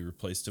band, and they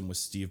replaced him with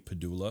Steve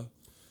Padula.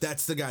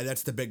 That's the guy.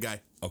 That's the big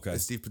guy. Okay.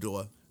 That's Steve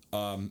Padula.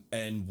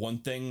 And one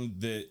thing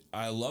that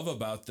I love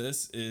about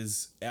this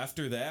is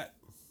after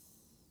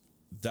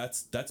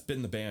that's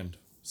been the band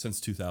since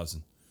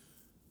 2000.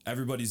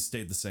 Everybody's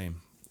stayed the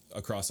same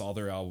across all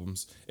their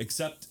albums,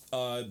 except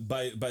by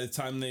the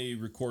time they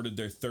recorded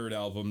their third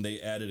album, they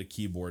added a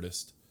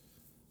keyboardist.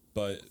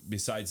 But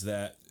besides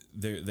that,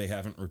 they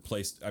haven't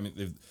replaced. I mean,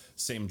 the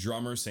same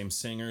drummer, same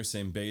singer,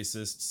 same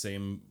bassist,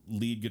 same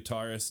lead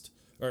guitarist.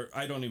 Or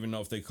I don't even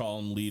know if they call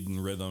them lead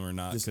and rhythm or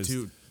not, because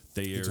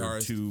they are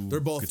two.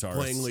 They're both guitarists.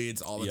 Playing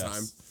leads all the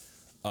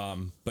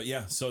time. But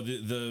yeah, so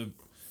the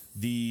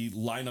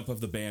lineup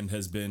of the band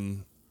has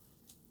been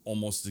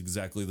almost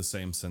exactly the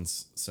same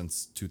since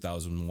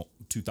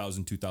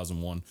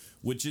 2001,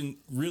 which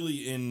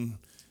in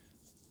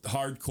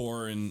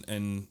hardcore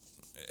and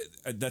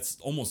that's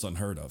almost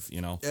unheard of,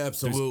 you know.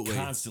 Absolutely.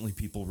 There's constantly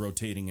people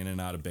rotating in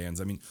and out of bands.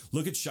 I mean,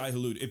 look at Shai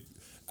Hulud. If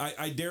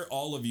I dare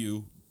all of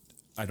you,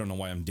 I don't know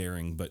why I'm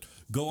daring, but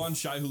go on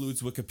Shai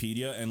Hulud's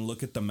Wikipedia and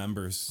look at the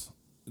members.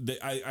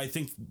 I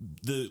think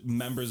the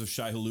members of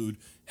Shai Hulud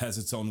has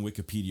its own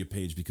Wikipedia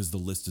page because the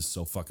list is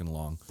so fucking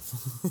long.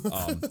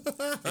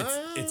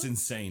 It's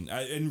insane.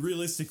 And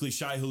realistically,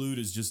 Shai Hulud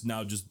is just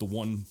the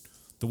one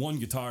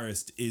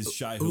guitarist is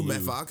Shai Hulud.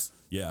 Matt Fox?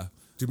 Yeah.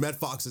 Dude, Matt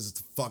Fox is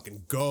the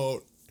fucking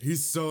GOAT.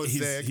 He's so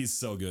sick. He's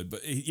so good.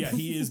 But yeah,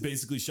 he is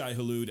basically Shai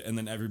Hulud, and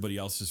then everybody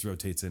else just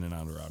rotates in and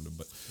out around him.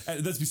 But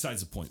that's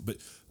besides the point. But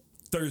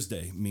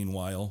Thursday,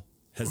 meanwhile,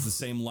 has the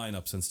same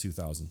lineup since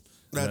 2000.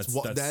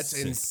 That's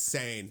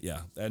insane.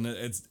 Yeah, and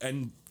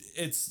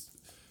it's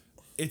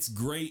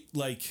great.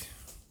 Like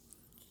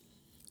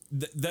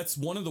that's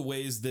one of the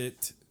ways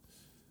that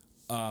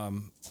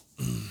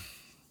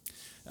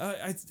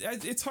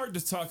it's hard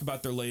to talk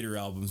about their later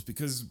albums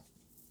because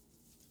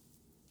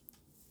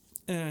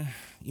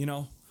you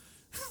know.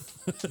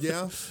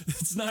 Yeah.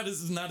 It's not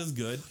as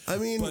good. I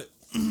mean, but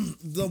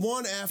the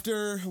one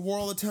after War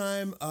All the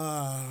Time,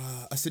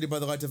 A City by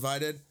the Light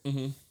Divided,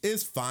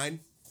 is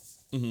fine.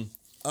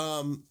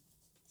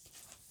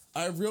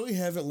 I really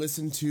haven't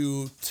listened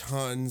to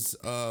tons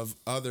of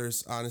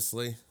others,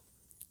 honestly.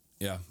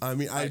 Yeah. I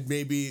mean, I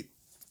maybe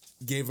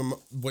gave them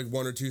like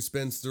one or two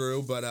spins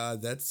through, but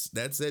that's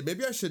it.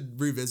 Maybe I should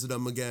revisit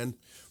them again.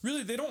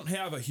 Really, they don't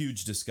have a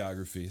huge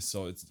discography,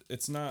 so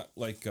it's not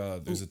like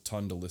there's a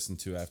ton to listen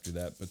to after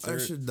that. But I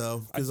should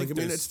know because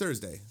it's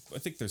Thursday. I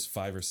think there's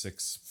 5 or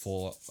 6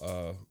 full.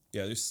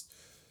 There's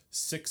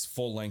 6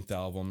 full length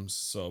albums.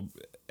 So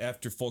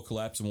after Full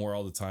Collapse and War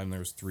All the Time, there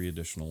was 3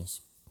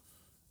 additionals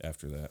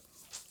after that.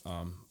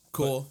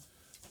 Cool.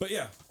 But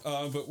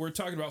we're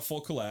talking about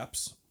Full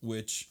Collapse,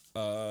 which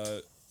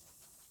I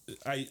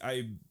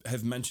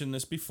have mentioned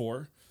this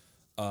before.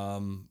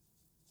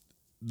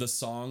 The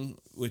song,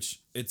 which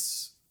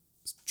it's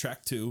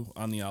track 2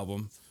 on the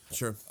album.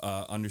 Sure.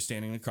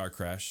 Understanding the Car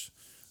Crash.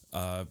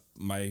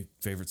 My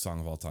favorite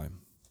song of all time.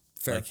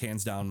 Fair. Like,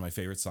 hands down, my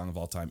favorite song of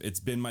all time. It's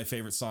been my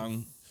favorite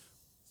song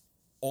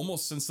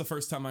almost since the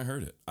first time I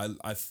heard it.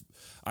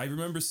 I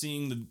remember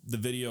seeing the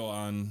video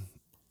on,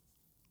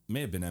 may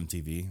have been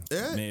MTV.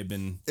 Yeah. May have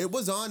been. It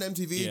was on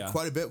MTV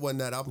quite a bit when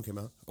that album came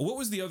out. What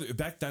was the other,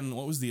 back then,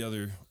 what was the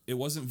other? It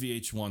wasn't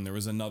VH1. There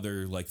was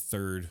another, like,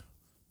 third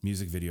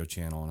music video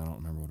channel, and I don't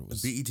remember what it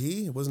was. BET?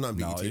 It wasn't on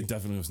BET. No, it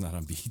definitely was not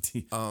on BET.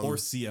 Or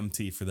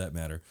CMT, for that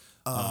matter.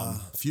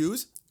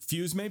 Fuse?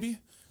 Fuse, maybe?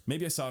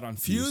 Maybe I saw it on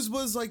Fuse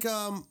was like,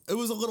 it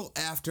was a little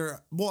after.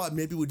 Well,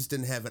 maybe we just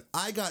didn't have it.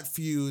 I got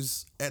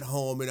Fuse at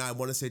home in, I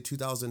want to say,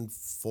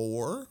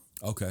 2004.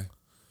 Okay.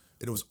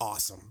 It was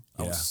awesome.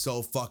 I was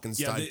so fucking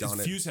psyched on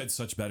it. Fuse had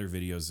such better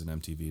videos than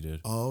MTV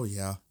did. Oh,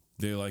 yeah.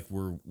 They, like,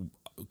 were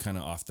kind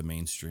of off the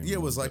mainstream. Yeah,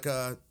 it was like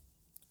a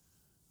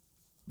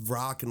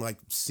rock and like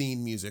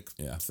scene music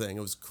thing.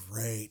 It was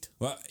great.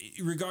 Well,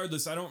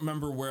 regardless, I don't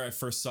remember where I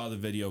first saw the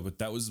video, but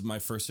that was my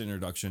first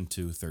introduction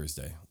to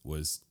Thursday,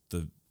 was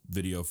the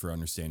video for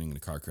Understanding the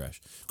Car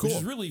Crash. Cool. Which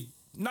is really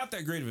not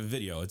that great of a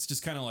video. It's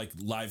just kind of like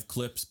live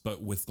clips,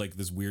 but with like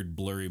this weird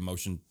blurry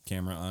motion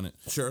camera on it.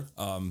 Sure.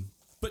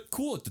 But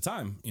cool at the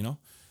time, you know?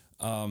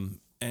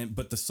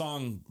 But the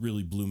song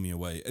really blew me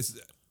away.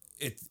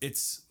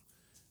 It's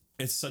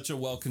such a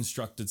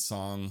well-constructed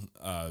song.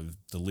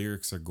 The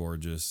lyrics are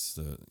gorgeous.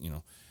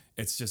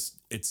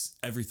 It's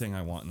everything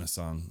I want in a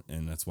song,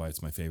 and that's why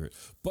it's my favorite.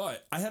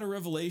 But I had a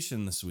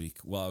revelation this week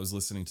while I was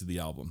listening to the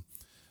album.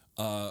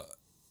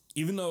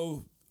 Even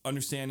though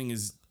Understanding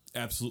is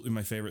absolutely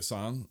my favorite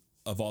song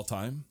of all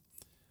time,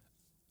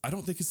 I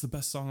don't think it's the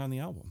best song on the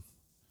album.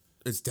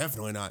 It's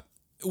definitely not.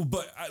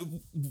 But I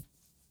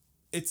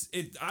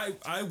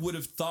would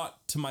have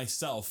thought to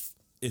myself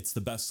it's the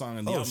best song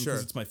on the album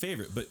because it's my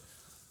favorite, but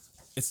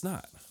it's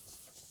not.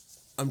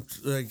 I'm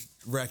like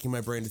racking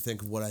my brain to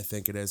think of what I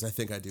think it is. I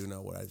think I do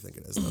know what I think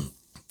it is, though.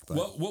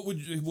 What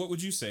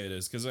would you say it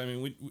is? Because I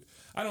mean,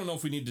 I don't know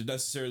if we need to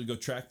necessarily go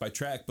track by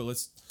track, but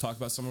let's talk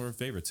about some of our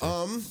favorites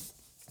here.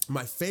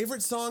 My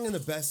favorite song and the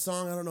best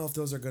song, I don't know if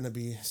those are going to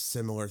be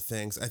similar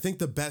things. I think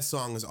the best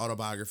song is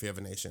Autobiography of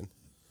a Nation.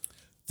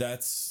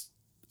 That's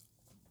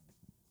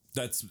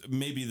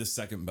maybe the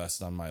second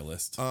best on my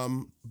list.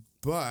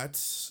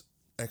 But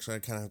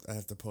actually, I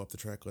have to pull up the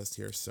track list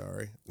here.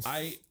 Sorry.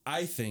 I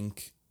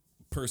think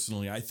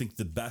personally,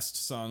 the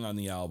best song on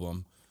the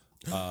album.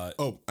 I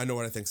know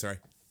what I think. Sorry.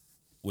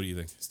 What do you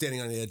think?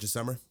 Standing on the Edge of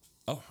Summer.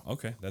 Oh,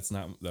 okay. That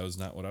was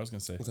not what I was going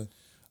to say. Okay.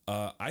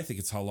 I think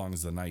it's How Long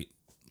Is the Night,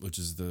 which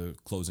is the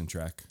closing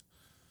track.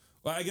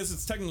 Well, I guess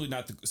it's technically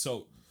not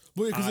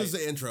well, because it's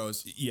the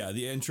intros. Yeah,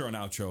 the intro and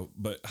outro.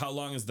 But How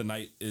Long Is the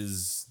Night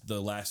is the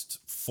last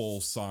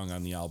full song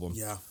on the album.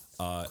 Yeah.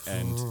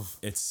 And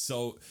it's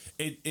so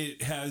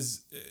it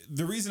has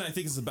the reason I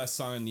think it's the best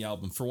song on the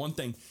album. For one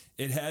thing,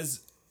 it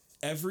has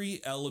every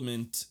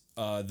element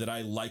that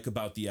I like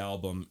about the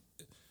album.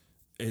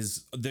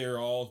 Is they're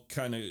all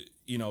kind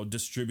of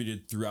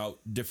distributed throughout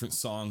different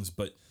songs,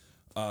 but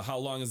How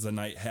Long Is the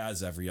Night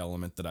has every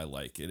element that I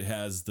like. It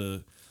has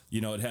the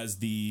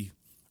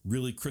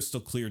really crystal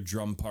clear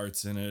drum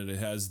parts in it. It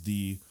has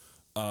the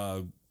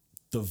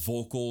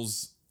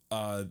vocals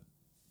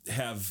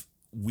have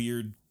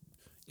weird,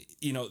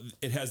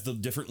 it has the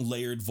different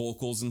layered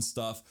vocals and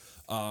stuff.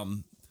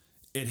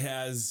 It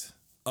has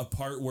a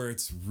part where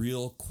it's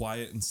real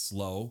quiet and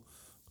slow,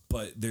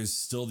 but there's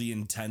still the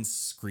intense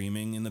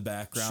screaming in the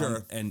background.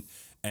 Sure. And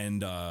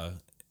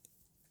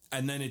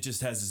then it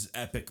just has this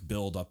epic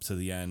build up to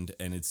the end,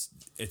 and it's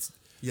that's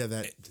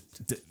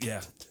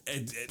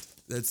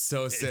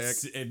so sick.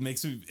 It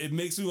makes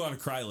me want to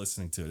cry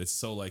listening to it. It's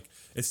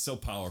so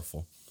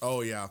powerful.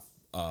 Oh yeah.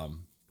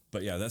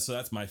 But yeah,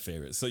 that's my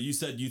favorite. So you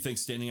said you think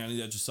Standing on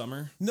the Edge of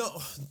Summer?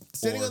 No,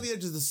 Standing on the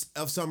Edge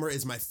of Summer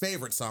is my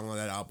favorite song on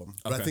that album.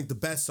 But I think the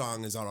best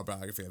song is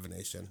Autobiography of a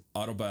Nation.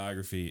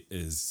 Autobiography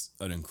is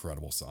an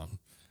incredible song.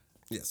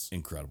 Yes.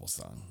 Incredible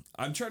song.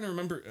 I'm trying to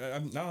remember.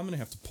 Now I'm going to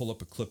have to pull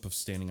up a clip of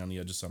Standing on the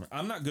Edge of Summer.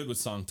 I'm not good with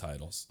song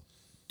titles.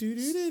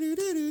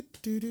 Okay.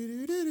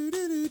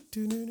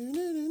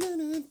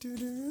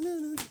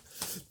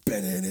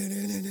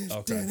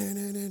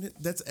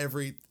 That's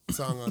every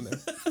song on there.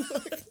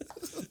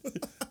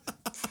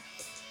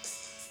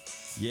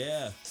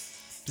 Yeah.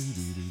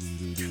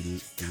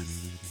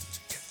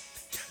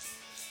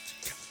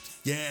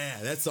 Yeah,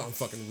 that song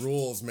fucking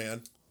rules,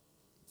 man.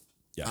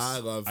 Yes,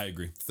 I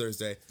agree.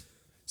 Thursday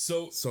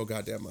so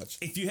goddamn much.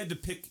 If you had to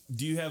pick,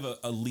 do you have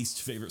a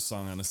least favorite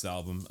song on this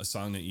album? A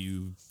song that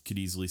you could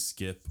easily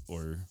skip,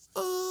 or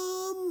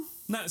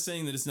not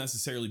saying that it's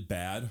necessarily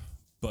bad,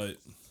 but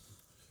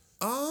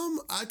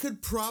I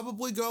could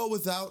probably go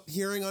without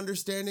hearing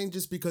Understanding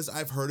just because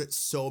I've heard it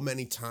so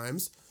many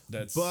times.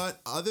 But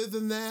other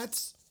than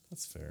that,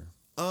 that's fair.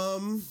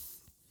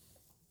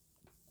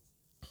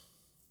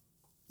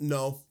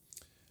 No.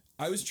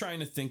 I was trying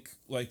to think,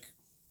 like,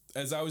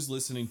 as I was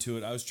listening to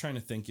it, I was trying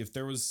to think if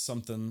there was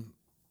something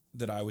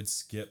that I would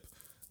skip.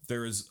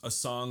 There is a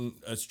song,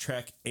 it's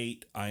track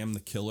 8, I Am the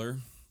Killer.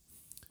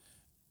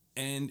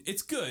 And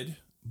it's good,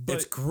 but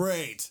it's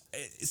great.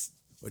 It's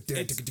such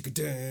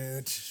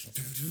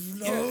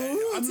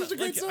a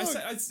great song.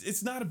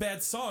 It's not a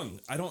bad song.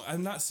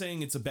 I'm not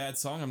saying it's a bad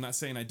song. I'm not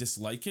saying I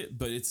dislike it,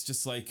 but it's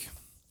just like,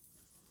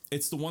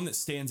 it's the one that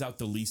stands out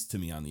the least to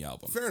me on the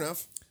album. Fair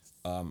enough.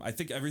 I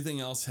think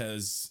everything else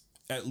has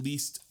at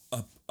least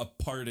a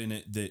part in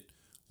it that,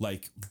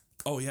 like,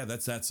 oh yeah,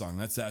 that's that song.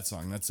 That's that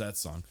song. That's that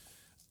song.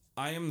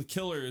 I Am the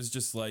Killer is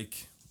just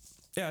like,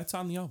 yeah, it's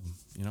on the album,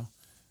 you know?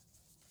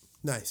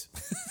 Nice.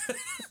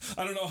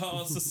 I don't know how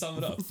else to sum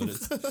it up, but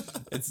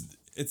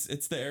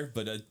it's there,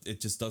 but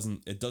it just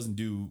doesn't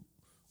do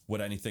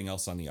what anything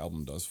else on the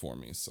album does for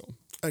me. So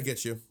I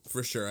get you.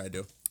 For sure I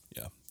do.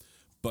 Yeah.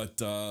 But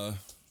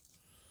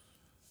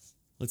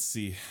let's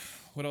see.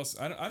 What else?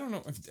 I don't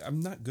know.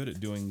 I'm not good at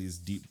doing these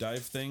deep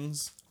dive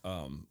things.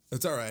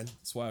 It's all right.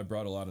 That's why I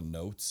brought a lot of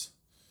notes.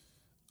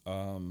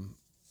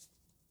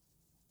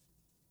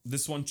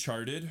 This one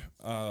charted.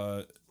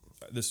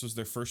 This was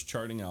their first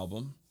charting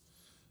album.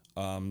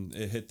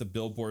 It hit the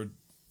Billboard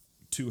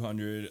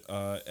 200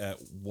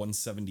 at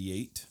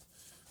 178.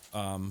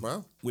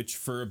 Wow. Which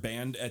for a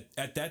band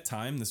at that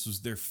time, this was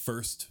their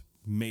first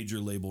major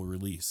label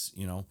release,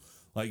 you know?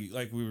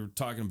 Like we were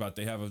talking about,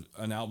 they have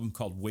an album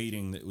called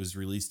Waiting that was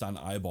released on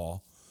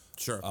Eyeball.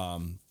 Sure.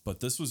 But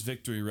this was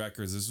Victory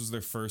Records. This was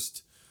their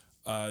first.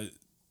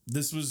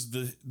 This was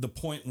the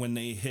point when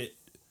they hit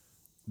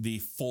the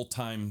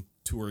full-time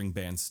touring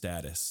band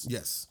status.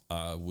 Yes.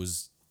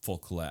 Was Full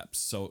Collapse.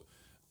 So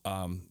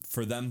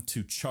for them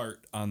to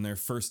chart on their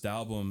first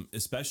album,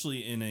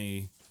 especially in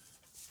a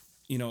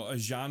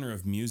genre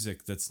of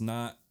music that's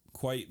not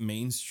quite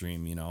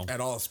mainstream, you know, at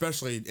all,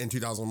 especially in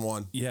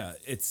 2001. Yeah,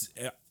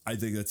 I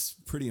think that's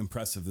pretty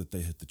impressive that they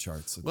hit the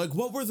charts. Like,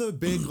 what were the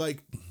big,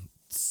 like,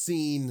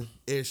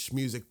 scene-ish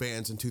music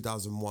bands in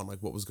 2001?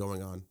 Like, what was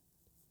going on?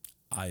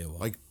 Iowa.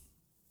 Like,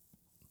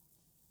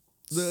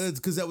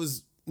 because that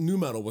was, nu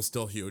metal was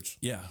still huge.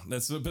 Yeah,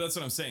 that's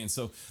what I'm saying.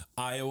 So,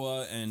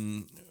 Iowa,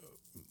 and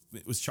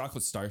it was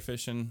Chocolate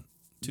Starfish in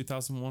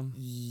 2001?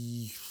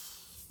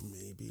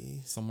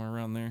 Maybe. Somewhere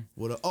around there.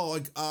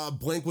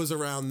 Blink was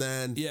around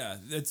then. Yeah,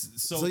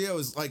 so yeah, it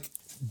was like,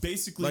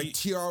 basically, like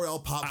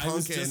TRL pop punk. I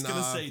was just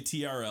gonna say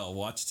TRL.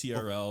 Watch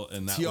TRL,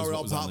 and that was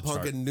what was pop on the punk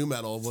chart. and nu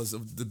metal was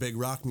the big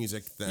rock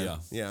music then.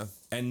 Yeah.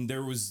 And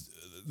there was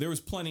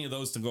plenty of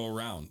those to go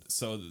around.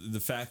 So the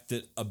fact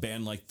that a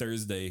band like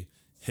Thursday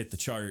hit the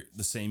chart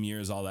the same year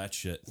as all that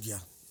shit,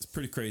 it's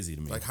pretty crazy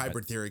to me. Like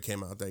Hybrid Theory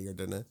came out that year,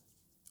 didn't it?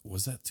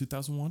 Was that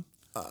 2001?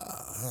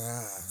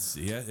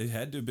 Yeah, it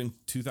had to have been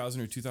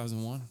 2000 or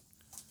 2001.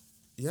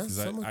 Yeah,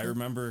 I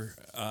remember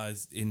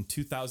in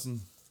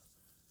 2000.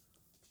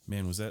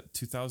 Man, was that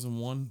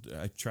 2001?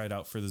 I tried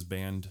out for this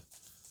band,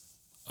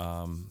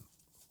 and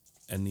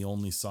the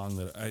only song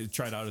that I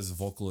tried out as a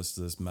vocalist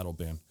of this metal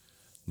band,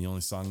 and the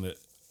only song that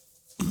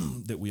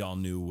that we all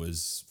knew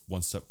was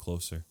One Step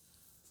Closer.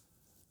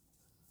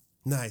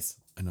 Nice.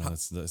 I know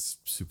that's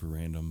super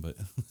random, but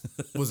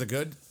was it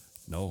good?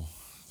 No,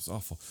 it was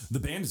awful. The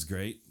band is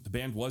great. The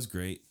band was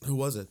great. Who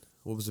was it?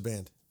 What was the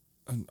band?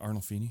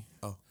 Arnold Feeney.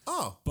 Oh.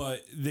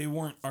 But they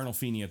weren't Arnold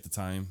Feeney at the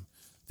time.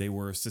 They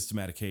were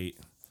Systematic Hate.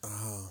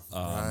 Oh,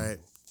 right.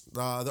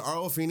 The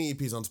Arnold Feeney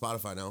EP's on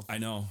Spotify now. I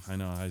know.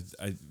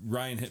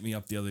 Ryan hit me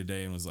up the other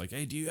day and was like,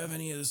 "Hey, do you have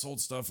any of this old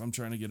stuff? I'm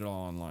trying to get it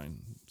all online."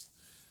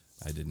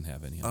 I didn't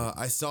have any of it.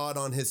 I saw it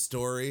on his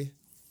story,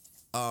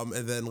 and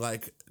then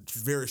like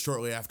very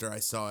shortly after I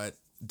saw it,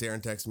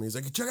 Darren texted me. He's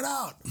like, "Check it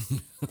out!"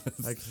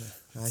 Like,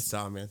 I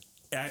saw him, man.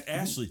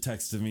 Ashley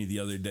texted me the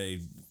other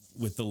day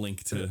with the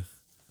link to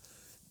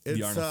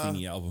the Arnold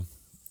Feeney album.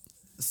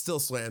 Still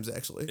slams,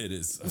 actually. It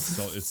is.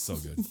 It's so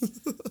good.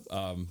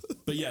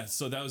 But yeah,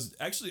 so that was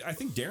actually, I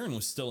think Darren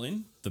was still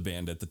in the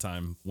band at the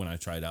time when I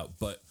tried out,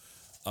 but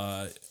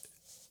I'm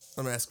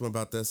gonna ask him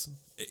about this.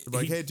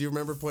 Like, hey, do you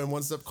remember playing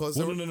One Step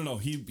Closer? Well, no.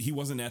 He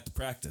wasn't at the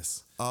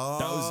practice. Oh.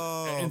 That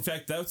was, in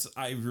fact,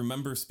 I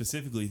remember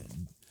specifically,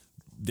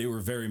 they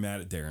were very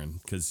mad at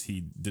Darren because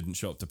he didn't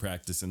show up to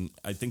practice, and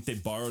I think they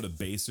borrowed a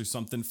bass or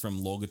something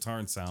from Low Guitar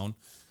and Sound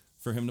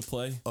for him to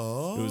play.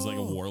 Oh. It was like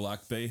a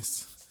Warlock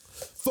bass.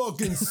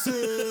 Fucking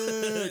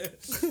sick.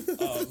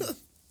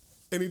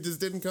 And he just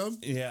didn't come?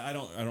 Yeah, I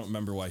don't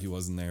remember why he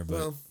wasn't there, but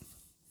well,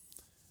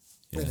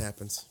 it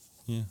happens.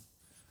 Yeah.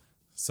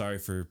 Sorry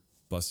for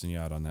busting you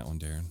out on that one,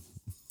 Darren.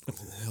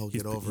 He'll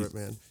get over it,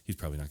 man. He's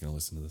probably not going to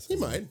listen to this. He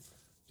might.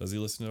 Does he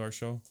listen to our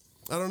show?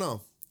 I don't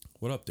know.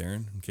 What up,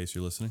 Darren? In case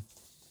you're listening.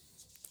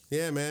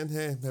 Yeah, man.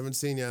 Hey, haven't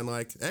seen you in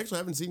I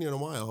haven't seen you in a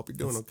while. Hope you're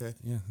doing okay.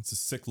 Yeah, it's a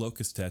sick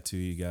locust tattoo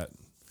you got.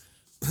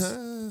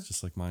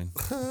 Just like mine.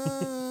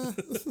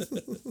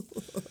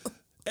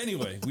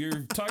 Anyway, we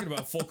were talking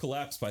about Full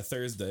Collapse by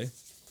Thursday.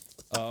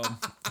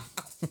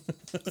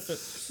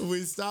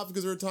 We stopped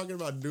because we were talking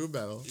about nu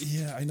metal.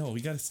 Yeah, I know.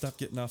 We got to stop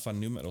getting off on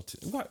nu metal too.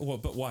 Why? Well,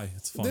 but why?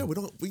 It's fun. Yeah,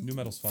 nu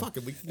metal's fun. Fuck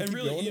it. We can and keep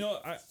really, going. you know,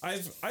 I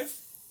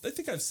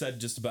think I've said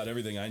just about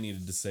everything I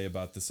needed to say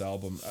about this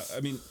album. I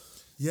mean,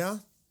 yeah,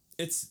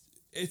 it's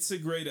a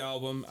great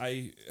album.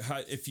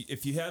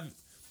 If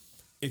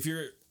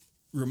you're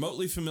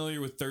remotely familiar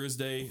with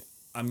Thursday,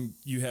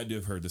 you had to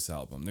have heard this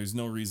album. There's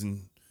no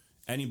reason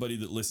anybody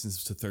that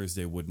listens to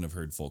Thursday wouldn't have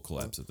heard Full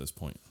Collapse at this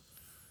point.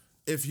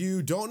 If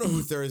you don't know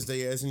who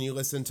Thursday is and you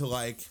listen to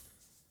I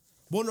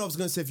was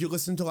gonna say if you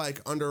listen to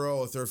Under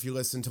Oath or if you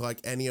listen to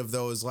any of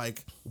those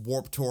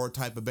Warped Tour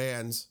type of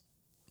bands,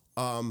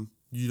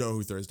 you know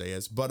who Thursday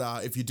is. But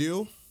if you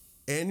do,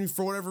 and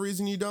for whatever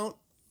reason you don't,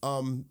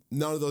 none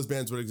of those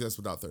bands would exist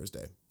without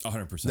Thursday.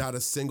 100%. Not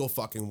a single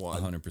fucking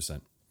one.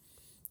 100%.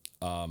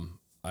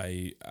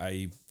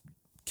 I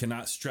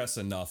cannot stress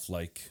enough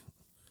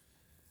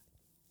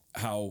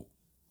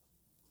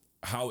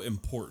how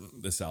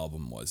important this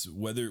album was.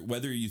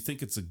 Whether you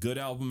think it's a good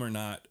album or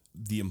not,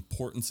 the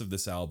importance of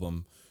this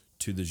album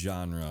to the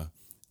genre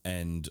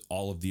and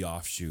all of the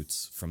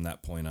offshoots from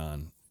that point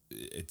on,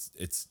 it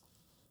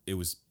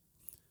was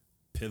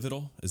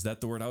pivotal. Is that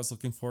the word I was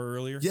looking for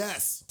earlier?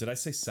 Yes. Did I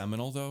say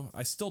seminal though?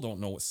 I still don't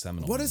know what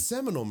seminal What means. does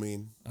seminal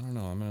mean? I don't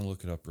know. I'm going to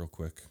look it up real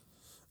quick.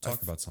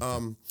 Talk about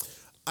something.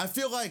 I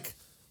feel like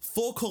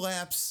Full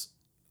Collapse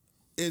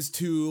is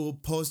to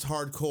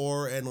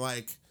post-hardcore and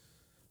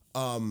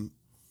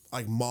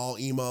mall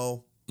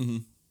emo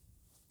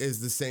is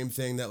the same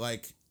thing that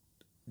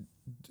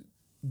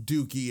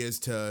Dookie is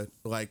to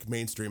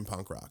mainstream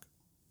punk rock.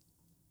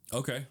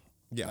 Okay.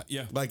 Yeah.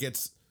 Yeah. I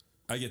get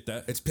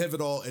that. It's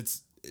pivotal.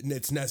 It's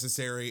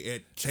necessary.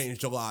 It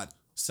changed a lot.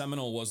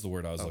 Seminal was the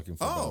word I was looking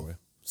for, by the way.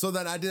 So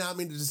then I did not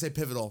mean to just say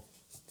pivotal.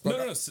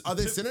 No. Are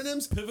they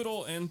synonyms?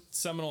 Pivotal and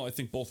seminal, I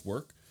think, both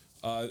work.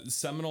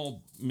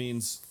 Seminal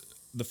means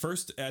the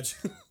first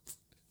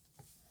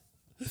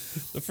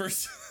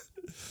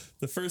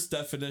the first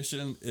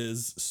definition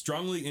is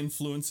strongly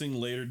influencing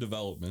later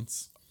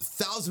developments.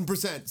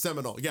 1000%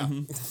 seminal, yeah.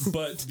 Mm-hmm.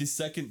 But the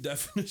second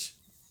definition,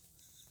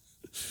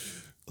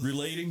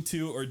 relating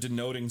to or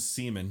denoting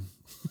semen.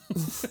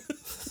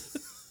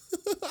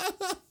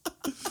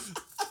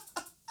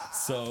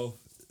 So,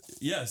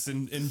 yes,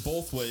 in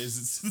both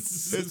ways,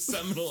 it's a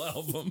seminal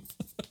album.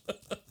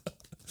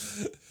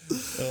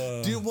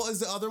 What is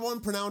the other one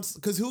pronounced?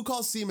 Because who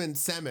calls semen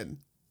salmon?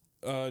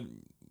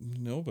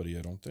 Nobody,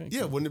 I don't think.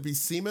 Yeah, wouldn't it be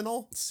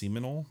seminal?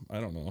 Seminal? I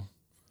don't know.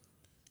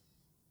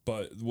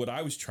 But what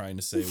I was trying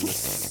to say was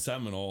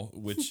seminal,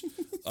 which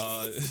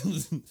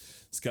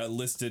it's got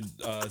listed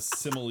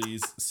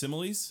similes.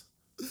 Similes?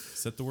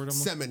 Is that the word I'm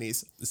looking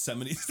for?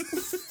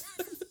 Seminies.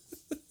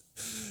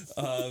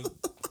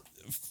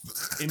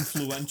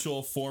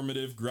 Influential,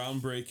 formative,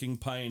 groundbreaking,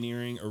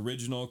 pioneering,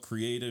 original,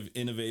 creative,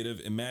 innovative,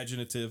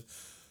 imaginative,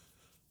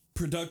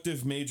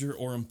 productive, major,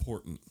 or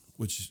important,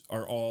 which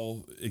are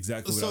all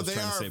exactly what I was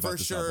trying to say about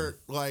this album.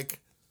 So they are for sure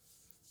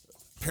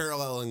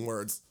paralleling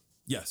words.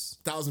 Yes.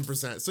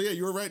 1000%. So yeah,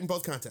 you were right in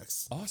both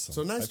contexts. Awesome.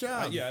 So nice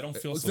job. I don't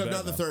feel so bad.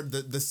 Not the third,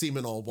 the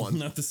seminal one.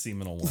 Not the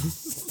seminal one.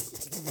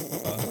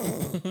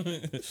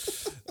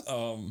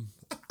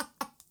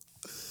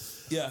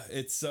 Yeah,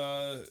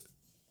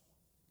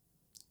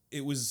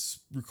 it was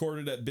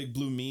recorded at Big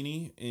Blue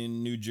Meanie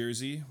in New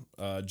Jersey,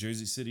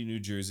 Jersey City, New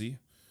Jersey.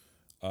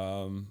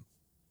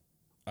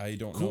 I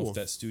don't know if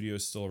that studio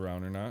is still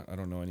around or not. I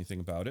don't know anything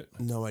about it.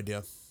 No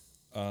idea.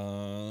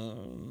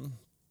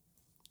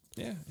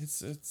 Yeah,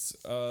 it's.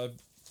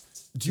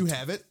 Do you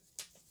have it?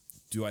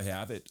 Do I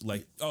have it?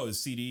 The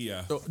CD?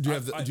 Yeah. Oh, do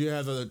you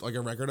have a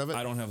record of it?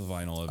 I don't have the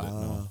vinyl of it.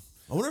 No.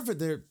 I wonder if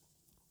they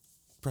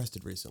pressed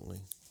it recently.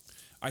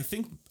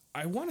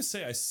 I want to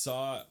say I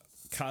saw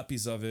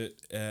copies of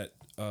it at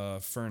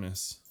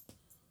Furnace.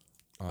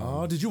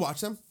 Did you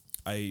watch them?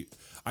 I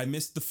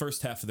missed the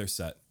first half of their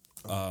set.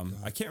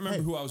 I can't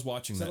remember who I was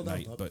watching that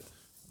night, but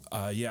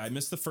Yeah, I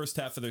missed the first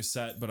half of their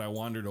set, but I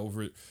wandered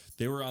over it.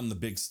 They were on the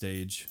big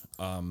stage.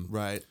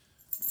 Right.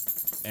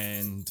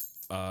 And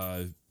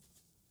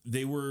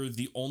they were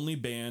the only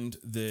band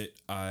that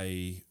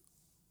I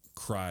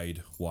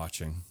cried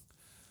watching.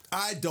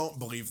 I don't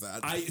believe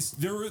that.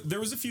 There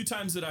was a few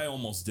times that I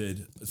almost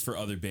did for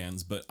other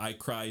bands, but I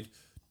cried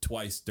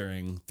twice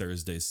during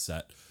Thursday's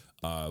set.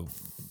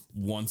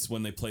 Once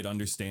when they played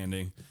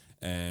Understanding,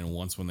 and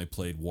once when they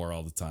played War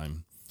All the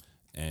Time,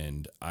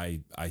 and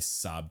I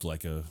sobbed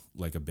like a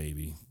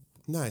baby.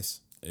 Nice.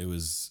 It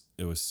was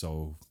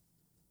so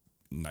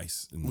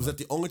nice. Was that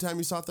the only time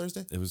you saw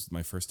Thursday? It was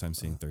my first time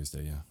seeing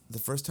Thursday. Yeah. The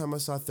first time I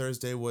saw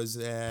Thursday was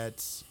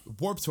at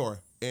Warped Tour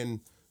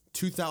in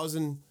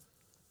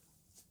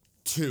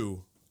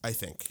 2002, I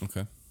think.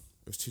 Okay.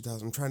 It was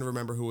 2000. I'm trying to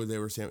remember who they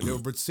were sandwiched. They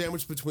were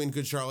sandwiched between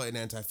Good Charlotte and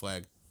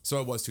Anti-Flag,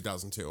 so it was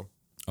 2002.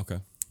 Okay.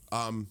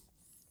 And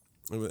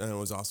it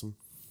was awesome.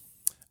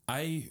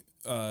 I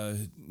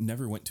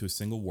never went to a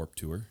single Warped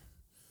Tour.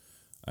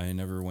 I've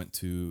never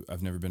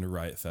been to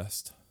Riot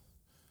Fest.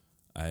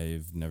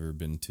 I've never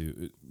been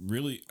to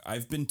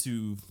I've been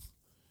to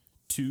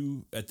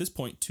two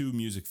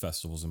music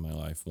festivals in my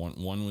life.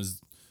 One was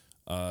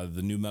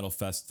the New Metal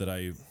Fest that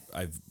I've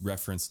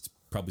referenced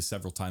probably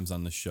several times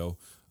on this show,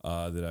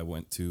 that I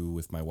went to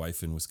with my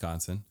wife in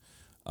Wisconsin.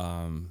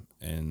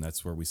 And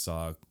that's where we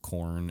saw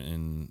Korn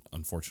and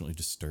unfortunately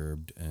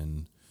Disturbed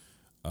and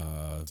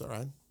it's all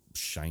right.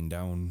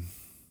 Shinedown.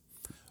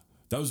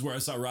 That was where I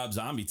saw Rob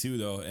Zombie too,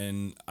 though,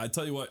 and I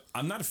tell you what,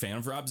 I'm not a fan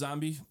of Rob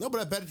Zombie. No,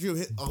 but I bet if you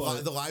hit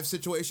the live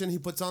situation he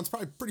puts on, it's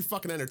probably pretty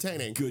fucking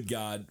entertaining. Good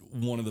God,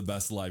 one of the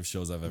best live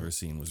shows I've ever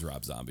seen was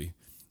Rob Zombie.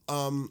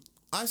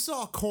 I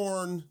saw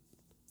Korn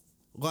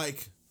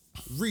like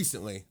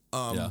recently.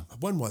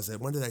 When was it?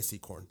 When did I see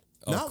Korn?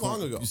 Not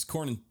long ago. It's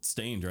Korn and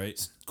Stained,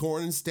 right?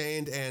 Korn and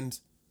Stained. I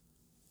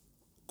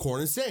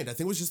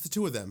think it was just the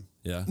two of them.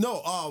 Yeah.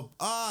 No.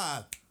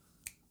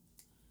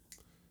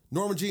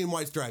 Norma Jean,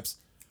 White Stripes.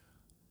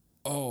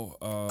 Oh,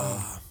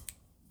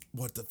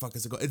 what the fuck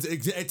is it called? It's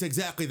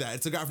exactly that.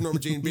 It's a guy from Norma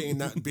Jean being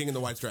in the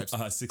White Stripes.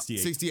 68.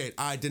 68.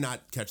 I did not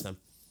catch them.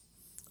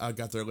 I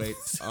got there late.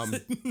 Norma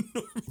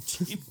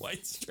Jean,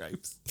 White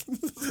Stripes.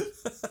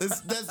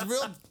 That's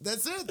real.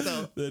 That's it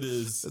though. That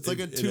is. It's like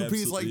a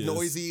two-piece, like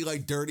noisy,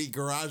 like dirty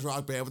garage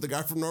rock band with a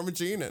guy from Norma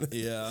Jean in it.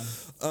 Yeah.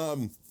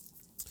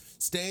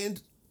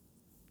 Stained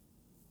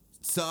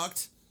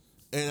sucked,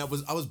 and I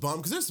was bummed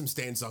because there's some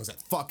Stained songs that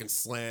fucking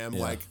slam,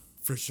 like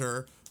for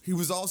sure. He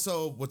was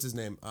also, what's his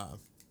name?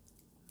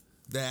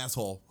 The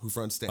asshole who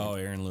fronts Stained. Oh,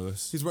 Aaron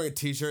Lewis. He's wearing a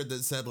t-shirt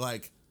that said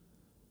like,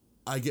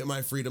 I get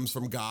my freedoms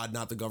from God,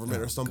 not the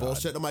government, or some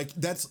bullshit. I'm like,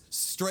 that's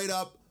straight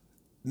up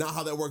not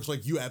how that works.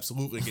 Like, you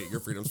absolutely get your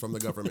freedoms from the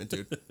government,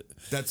 dude.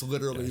 That's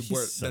literally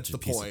that's the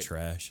point. Of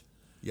trash.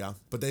 Yeah,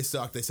 but they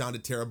sucked. They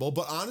sounded terrible.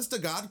 But honest to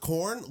God,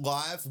 Korn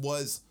live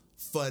was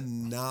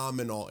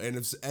phenomenal. And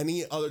if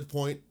any other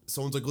point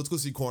someone's like, let's go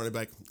see Korn, I'd be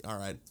like, all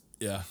right.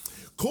 Yeah.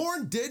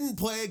 Korn didn't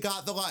play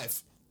Got the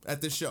Life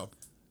at this show.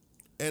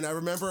 And I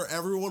remember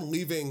everyone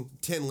leaving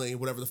Tinley,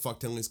 whatever the fuck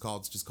Tinley's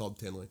called. It's just called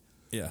Tinley.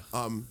 Yeah.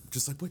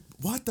 Just like, wait,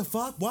 what the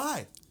fuck?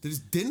 Why? They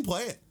just didn't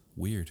play it.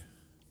 Weird.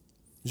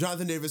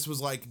 Jonathan Davis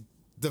was like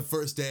the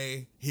first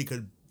day he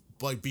could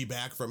like be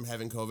back from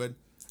having COVID,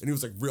 and he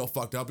was like real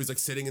fucked up. He's like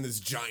sitting in this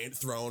giant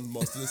throne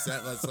most of the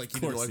set. That's like he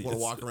didn't like want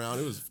to walk around.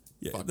 It was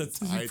fucking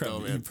tight though,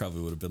 man. He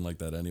probably would have been like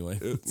that anyway.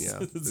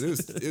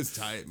 It was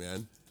tight,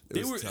 man.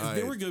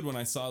 They were good when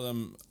I saw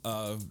them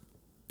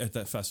at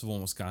that festival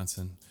in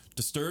Wisconsin.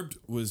 Disturbed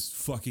was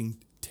fucking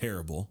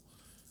terrible.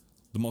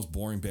 The most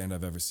boring band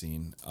I've ever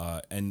seen.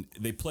 And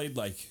they played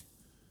like,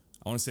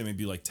 I want to say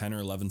maybe like 10 or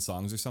 11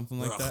 songs or something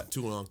like that.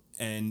 Too long.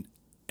 And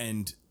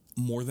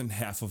more than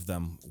half of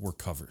them were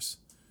covers.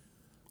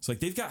 So like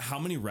they've got how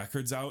many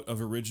records out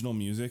of original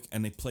music,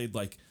 and they played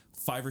like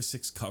 5 or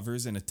 6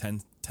 covers in a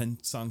 10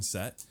 song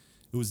set.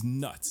 It was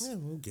nuts. Yeah,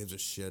 who gives a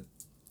shit?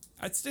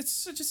 It's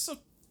just so,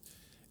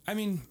 I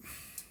mean,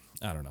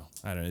 I don't know.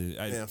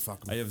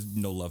 Fuck 'em. I have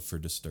no love for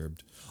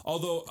Disturbed.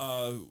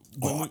 Although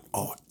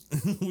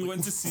we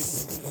went to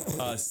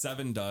see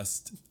Seven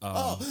Dust.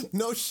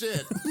 No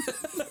shit.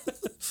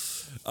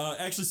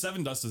 Actually,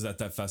 Seven Dust was at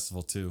that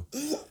festival too.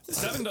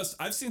 Seven Dust.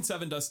 I've seen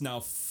Seven Dust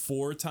now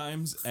 4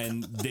 times,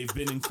 and they've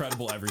been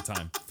incredible every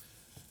time.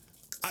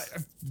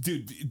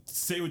 Dude,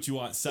 say what you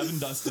want. Seven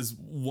Dust is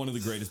one of the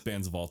greatest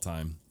bands of all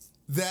time.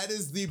 That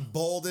is the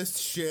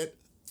boldest shit.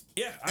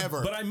 Yeah,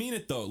 ever. But I mean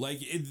it though. Like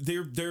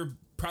they're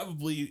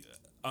probably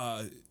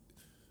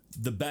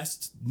the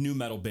best new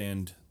metal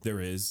band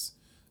there is.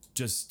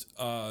 Just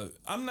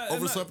I'm not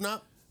over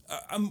Slipknot.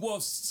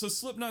 So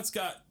Slipknot's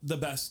got the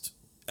best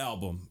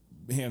album,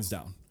 hands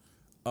down.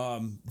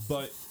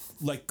 But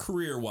like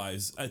career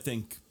wise, I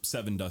think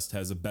Seven Dust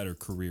has a better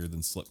career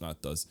than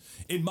Slipknot does,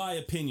 in my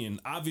opinion.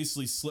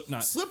 Obviously,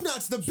 Slipknot's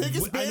the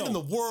biggest band in the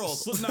world.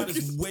 Slipknot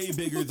is way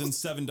bigger than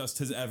Seven Dust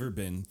has ever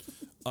been.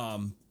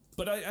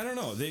 But I don't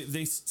know.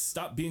 They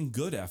stopped being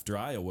good after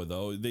Iowa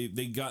though. They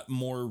got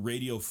more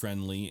radio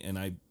friendly, and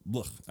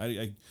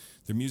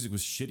their music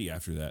was shitty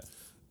after that.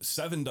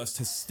 Seven Dust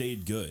has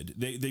stayed good.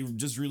 They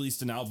just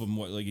released an album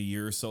like a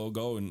year or so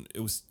ago, and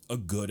it was a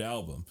good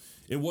album.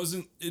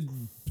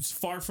 It's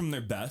far from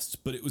their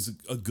best, but it was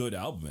a good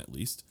album at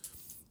least.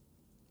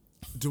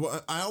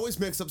 I always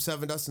mix up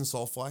Seven Dust and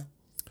Soulfly?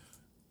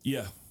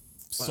 Yeah.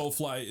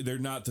 Soulfly, they're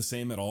not the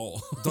same at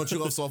all. Don't you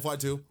love Soulfly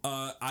too?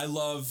 I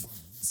love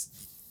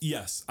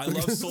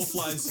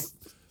Soulfly's.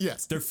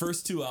 Yes. Their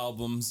first two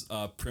albums,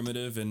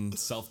 Primitive and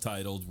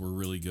Self-Titled, were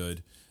really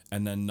good.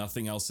 And then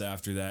nothing else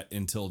after that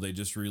until they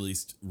just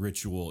released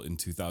Ritual in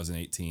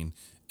 2018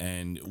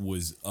 and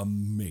was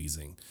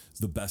amazing. It's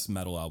the best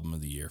metal album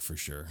of the year for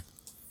sure.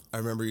 I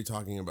remember you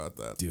talking about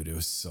that. Dude, it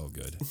was so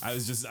good. I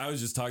was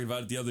just talking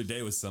about it the other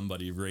day with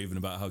somebody raving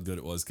about how good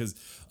it was because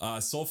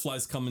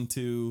Soulfly's coming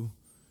to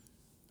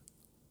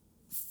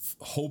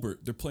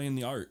Hobart. They're playing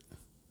the Art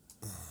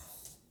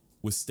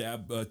with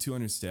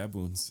 200 Stab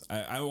Wounds.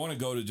 I want to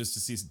go to just to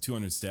see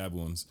 200 Stab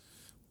Wounds,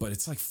 but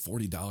it's like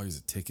 $40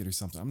 a ticket or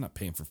something. I'm not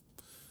paying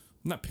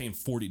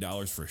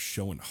 $40 for a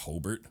show in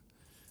Hobart.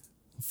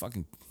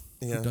 Fucking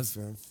that's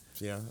fair.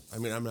 Yeah, I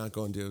mean, I'm not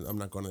going to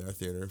their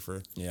theater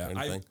for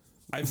anything.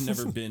 I've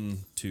never been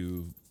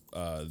to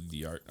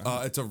the Art.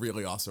 It's a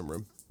really awesome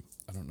room.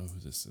 I don't know who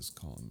this is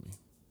calling me.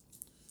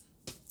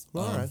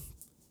 Well, all right.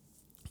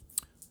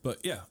 But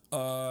yeah,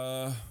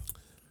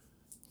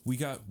 we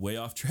got way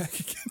off track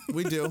again.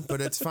 We do,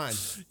 but it's fine.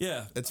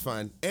 Yeah. It's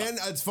fine. And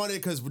it's funny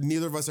because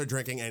neither of us are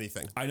drinking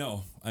anything. I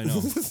know.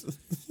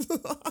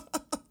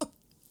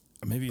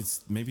 Maybe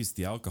it's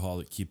the alcohol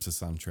that keeps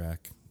us on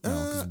track.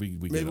 No, we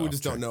maybe we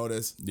just don't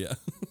notice. Yeah.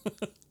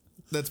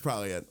 That's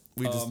probably it.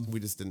 We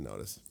just didn't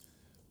notice.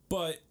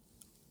 But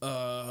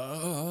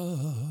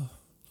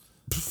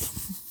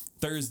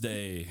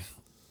Thursday.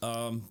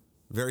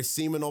 Very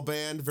seminal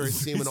band, very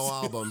seminal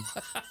album.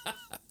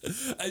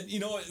 You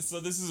know what? So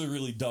this is a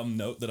really dumb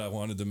note that I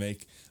wanted to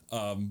make.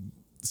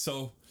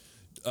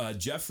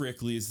 Jeff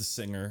Rickley is the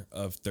singer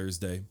of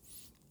Thursday.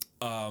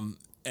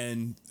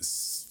 And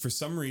for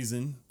some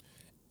reason,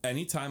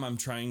 anytime I'm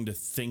trying to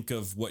think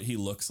of what he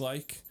looks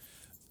like,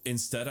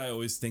 instead I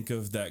always think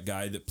of that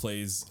guy that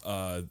plays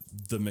the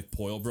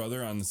McPoyle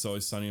brother on It's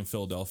Always Sunny in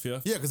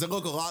Philadelphia. Yeah, because they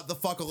look a lot the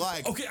fuck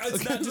alike. Okay,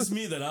 it's not just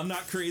me then. I'm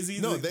not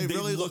crazy. No, they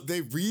really look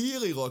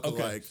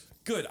okay. alike.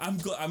 Good. I'm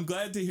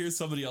glad to hear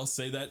somebody else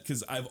say that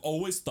because I've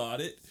always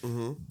thought it,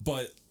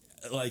 but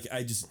like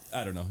I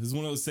don't know. It's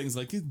one of those things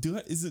like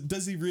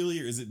does he really,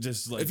 or is it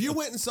just like if you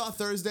went and saw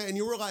Thursday and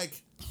you were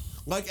like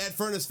at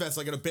Furnace Fest,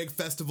 like at a big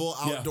festival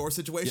outdoor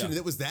situation, and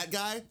it was that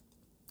guy,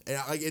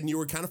 and you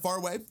were kind of far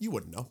away, you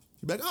wouldn't know.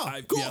 You'd be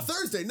like, cool,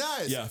 Thursday,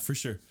 nice. Yeah, for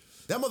sure.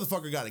 That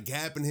motherfucker got a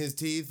gap in his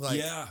teeth. Like,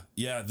 yeah.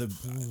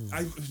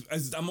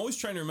 I'm always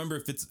trying to remember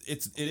if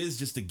it is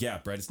just a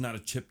gap, right? It's not a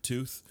chipped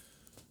tooth.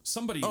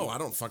 Somebody. Oh, I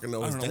don't fucking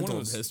know his dental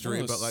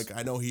history, but like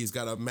I know he's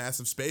got a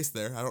massive space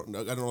there. I don't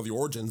know the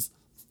origins.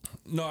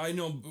 No, I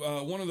know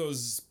one of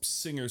those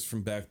singers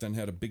from back then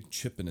had a big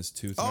chip in his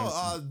tooth.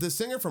 The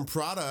singer from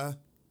Prada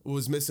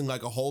was missing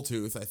like a whole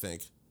tooth, I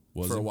think,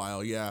 for a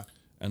while. Yeah,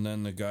 and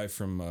then the guy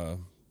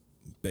from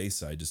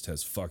Bayside just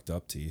has fucked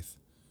up teeth.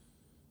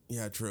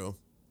 Yeah, true.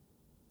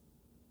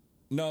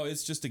 No,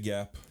 it's just a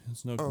gap.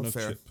 It's no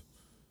fair. chip.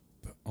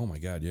 But, oh my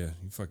god, yeah,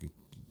 you fucking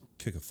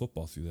kick a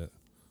football through that.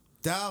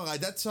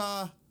 That's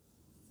a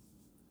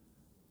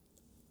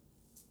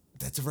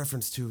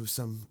reference to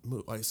some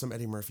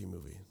Eddie Murphy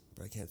movie,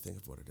 but I can't think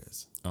of what it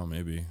is. Oh,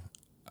 maybe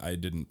I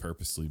didn't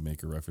purposely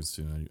make a reference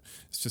to it.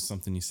 It's just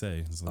something you say.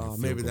 It's like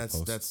maybe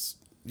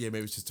maybe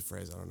it's just a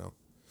phrase. I don't know.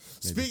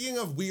 Maybe. Speaking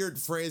of weird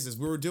phrases,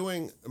 we were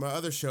doing my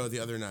other show the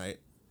other night,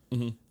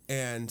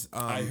 and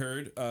I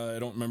heard. I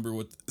don't remember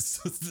what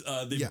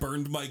they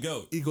burned my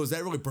goat. He goes,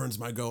 "That really burns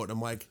my goat."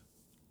 I'm like,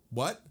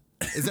 "What?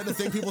 Is that the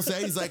thing people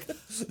say?" He's like,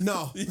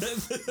 "No."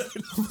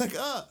 I'm like,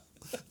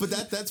 but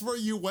that's where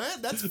you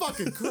went? That's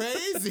fucking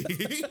crazy.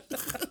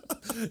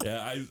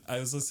 Yeah, I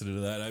was listening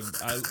to that.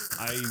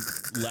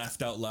 I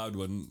laughed out loud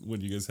when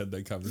you guys had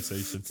that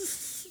conversation.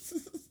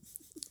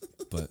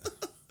 But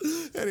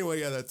anyway,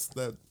 yeah,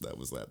 that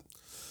was that.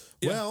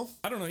 Yeah, well,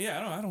 I don't know.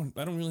 Yeah, I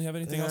don't really have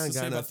anything else to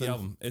say about the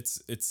album.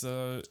 It's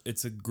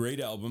a great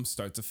album,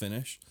 start to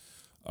finish.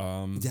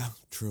 Yeah,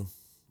 true.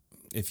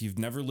 If you've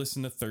never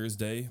listened to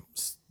Thursday,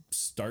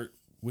 start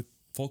with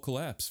Full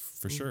Collapse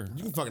for sure.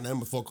 You can fucking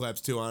end with Full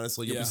Collapse too.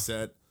 Honestly, you'll be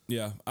set.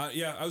 Yeah,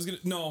 I was gonna.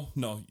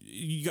 No.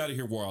 You got to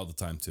hear War all the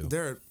time too.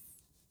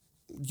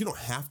 You don't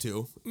have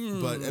to,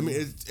 but I mean,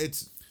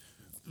 it's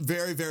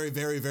very, very,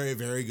 very, very,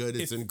 very good.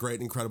 It's a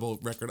great, incredible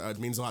record. It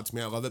means a lot to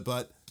me. I love it.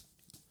 But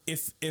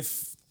if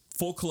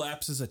Full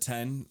Collapse is a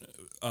 10,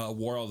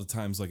 War all the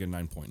time is like a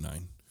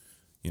 9.9.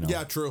 You know?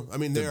 Yeah, true. I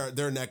mean,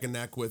 they're neck and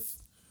neck with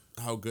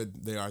how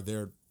good they are.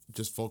 They're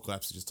just Full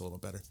Collapse is just a little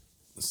better.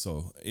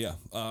 So yeah,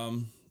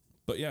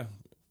 but yeah,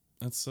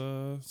 that's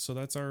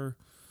our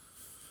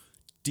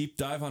deep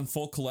dive on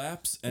Full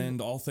Collapse and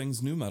all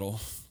things nu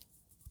metal.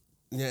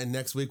 Yeah, and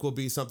next week will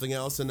be something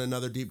else and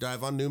another deep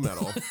dive on nu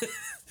metal.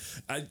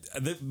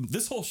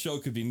 This whole show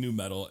could be nu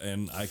metal,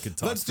 and I could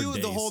talk. Let's do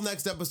days. the whole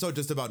next episode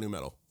just about nu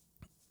metal.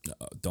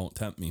 Don't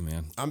tempt me,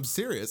 man. I'm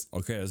serious.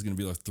 Okay, it's going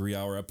to be a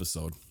 3-hour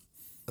episode.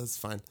 That's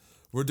fine.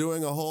 We're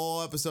doing a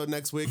whole episode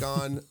next week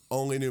on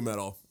only new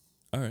metal.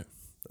 All right.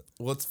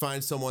 Let's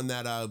find someone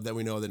that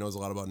we know that knows a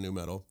lot about new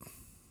metal.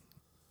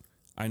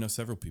 I know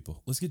several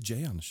people. Let's get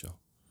Jay on the show.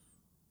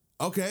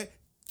 Okay.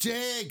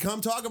 Jay,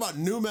 come talk about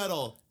new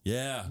metal.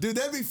 Yeah. Dude,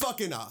 that'd be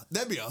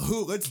a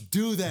hoot. Let's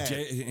do that.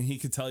 Jay, and he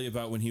could tell you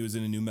about when he was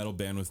in a new metal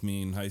band with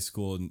me in high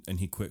school and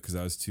he quit because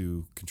I was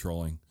too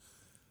controlling.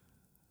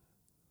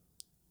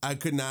 I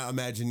could not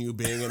imagine you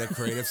being in a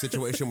creative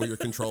situation where you're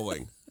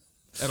controlling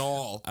at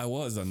all. I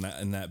was in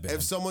that band.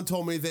 If someone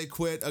told me they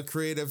quit a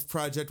creative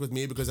project with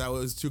me because I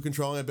was too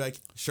controlling, I'd be like,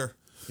 sure,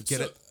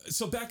 get it.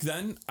 So back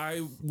then,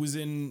 I was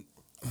in...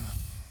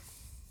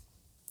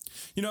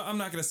 I'm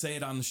not going to say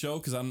it on the show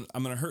because I'm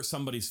going to hurt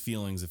somebody's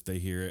feelings if they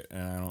hear it,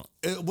 and I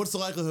don't... What's the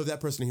likelihood of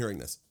that person hearing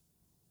this?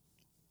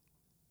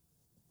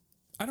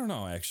 I don't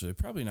know, actually.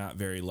 Probably not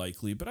very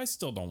likely, but I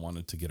still don't want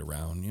it to get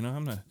around.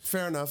 I'm not...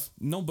 Fair enough.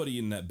 Nobody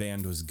in that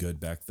band was good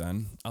back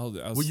then. I'll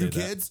were you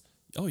kids?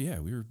 Oh, yeah,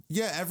 we were...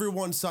 Yeah,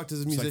 everyone sucked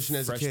as a musician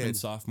as a kid. Freshman,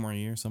 sophomore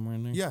year, somewhere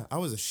in there. Yeah, I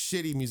was a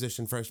shitty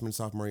musician freshman,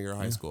 sophomore year of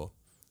high school.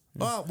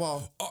 Yeah.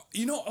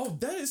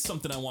 That is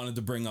something I wanted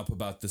to bring up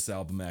about this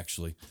album,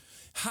 actually.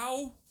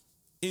 How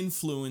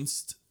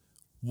influenced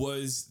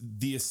was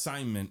The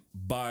Assignment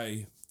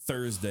by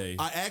Thursday?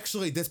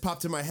 This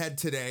popped in my head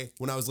today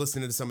when I was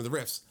listening to some of the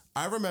riffs.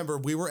 I remember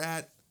we were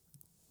at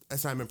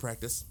assignment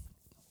practice.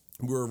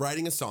 We were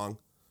writing a song,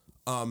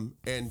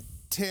 and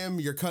Tim,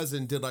 your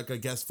cousin, did like a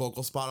guest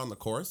vocal spot on the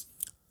chorus.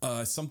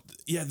 Was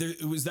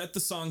that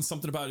the song,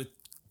 something about it?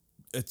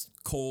 It's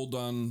cold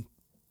on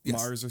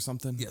Mars or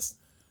something? Yes.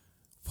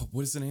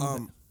 What is the name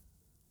of it?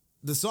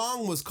 The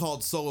song was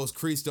called Solos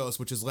Christos,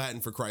 which is Latin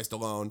for Christ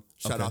alone.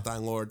 Shout out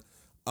thine Lord.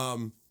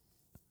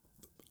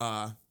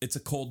 It's a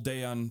cold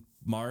day on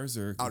Mars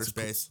or outer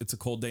space. It's a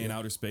cold day in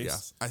outer space.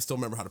 Yes, I still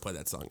remember how to play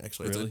that song.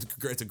 Actually, really?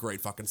 It's a great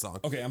fucking song.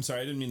 Okay, I'm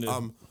sorry, I didn't mean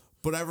to.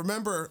 But I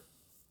remember,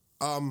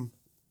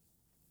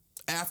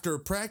 after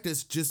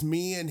practice, just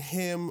me and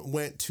him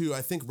went to,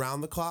 I think,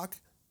 Round the Clock,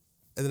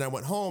 and then I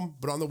went home.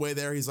 But on the way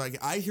there, he's like,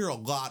 "I hear a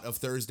lot of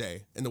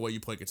Thursday in the way you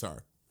play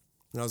guitar,"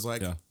 and I was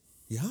like,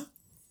 "Yeah."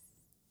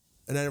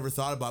 And I never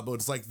thought about it, but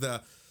it's like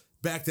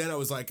back then I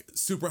was like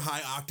super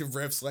high octave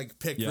riffs, like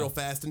picked real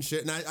fast and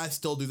shit. And I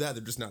still do that.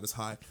 They're just not as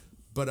high.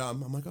 But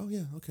I'm like, oh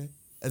yeah, okay.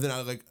 And then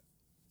I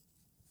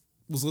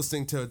was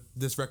listening to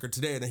this record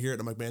today and I hear it.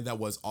 And I'm like, man, that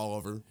was all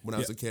over when I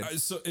was a kid.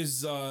 So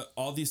is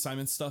all the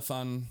assignment stuff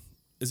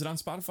is it on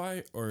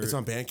Spotify or? It's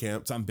on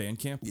Bandcamp. It's on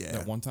Bandcamp. Yeah.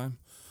 At one time.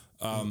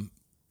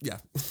 Yeah.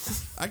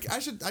 I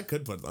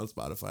could put it on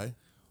Spotify.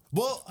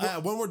 Well,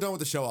 when we're done with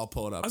the show, I'll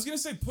pull it up. I was going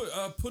to say,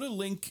 put a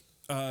link.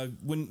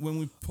 When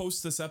we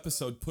post this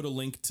episode, put a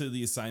link to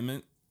The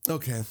Assignment.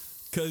 Okay.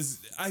 Because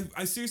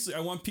I seriously,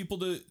 I want people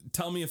to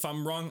tell me if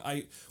I'm wrong.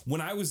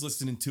 When I was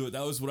listening to it,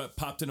 that was what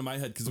popped into my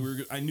head because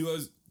I knew I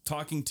was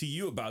talking to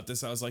you about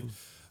this. I was like,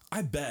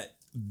 I bet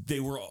they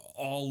were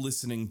all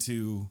listening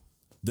to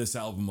this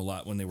album a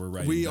lot when they were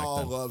writing. We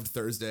all loved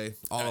Thursday.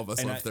 All of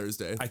us loved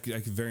Thursday. I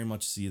could very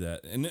much see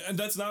that, and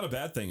that's not a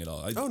bad thing at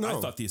all. I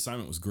thought The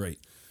Assignment was great.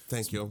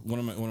 Thank you.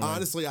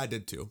 Honestly, I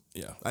did too.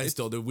 Yeah. I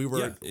still do. We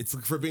were,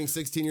 for being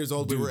 16 years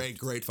old, we were a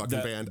great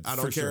fucking band. I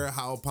don't care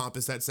how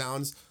pompous that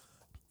sounds.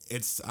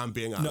 I'm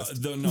being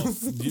honest. No,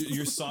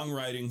 your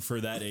songwriting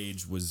for that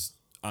age was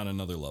on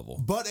another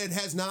level. But it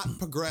has not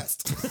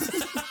progressed.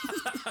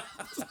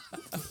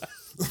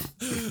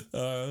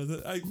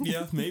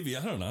 Maybe.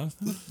 I don't know.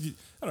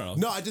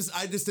 No, I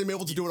just am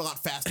able to do it a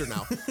lot faster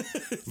now.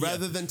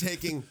 Rather than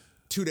taking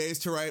 2 days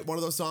to write one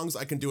of those songs,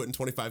 I can do it in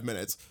 25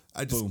 minutes.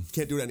 I just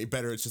can't do it any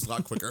better. It's just a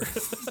lot quicker.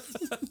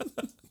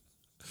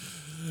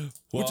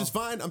 Which is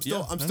fine. I'm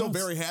still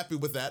very happy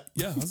with that.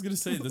 Yeah, I was gonna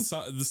say the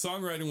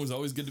songwriting was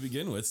always good to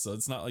begin with, so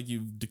it's not like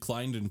you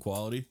declined in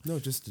quality. No,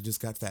 it just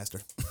got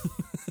faster.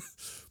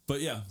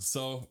 But yeah,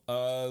 so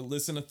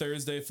listen to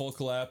Thursday, Full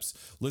Collapse.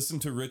 Listen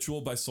to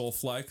Ritual by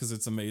Soulfly because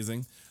it's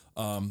amazing.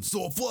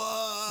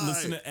 Soulfly.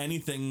 Listen to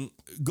anything.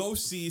 Go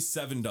see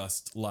Seven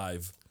Dust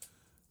live.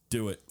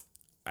 Do it.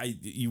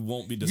 You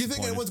won't be disappointed. You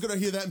think anyone's gonna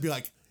hear that and be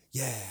like,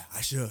 "Yeah,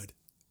 I should"?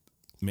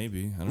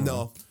 Maybe. I don't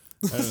know.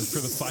 For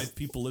the 5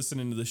 people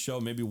listening to the show,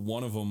 maybe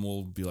one of them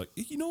will be like,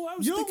 I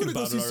was thinking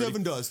about it already.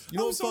 Seven Dust.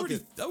 I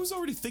was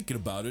already thinking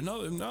about it.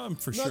 Now I'm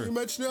for sure. Now you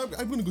mention it,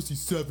 I'm gonna go see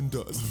Seven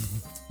Dust.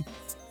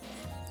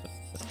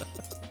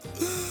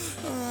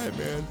 All right,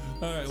 man.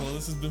 All right, well,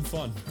 this has been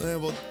fun.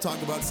 And we'll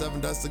talk about Seven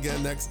Dust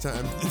again next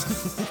time.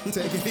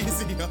 Take it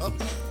easy, y'all.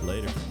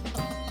 Later.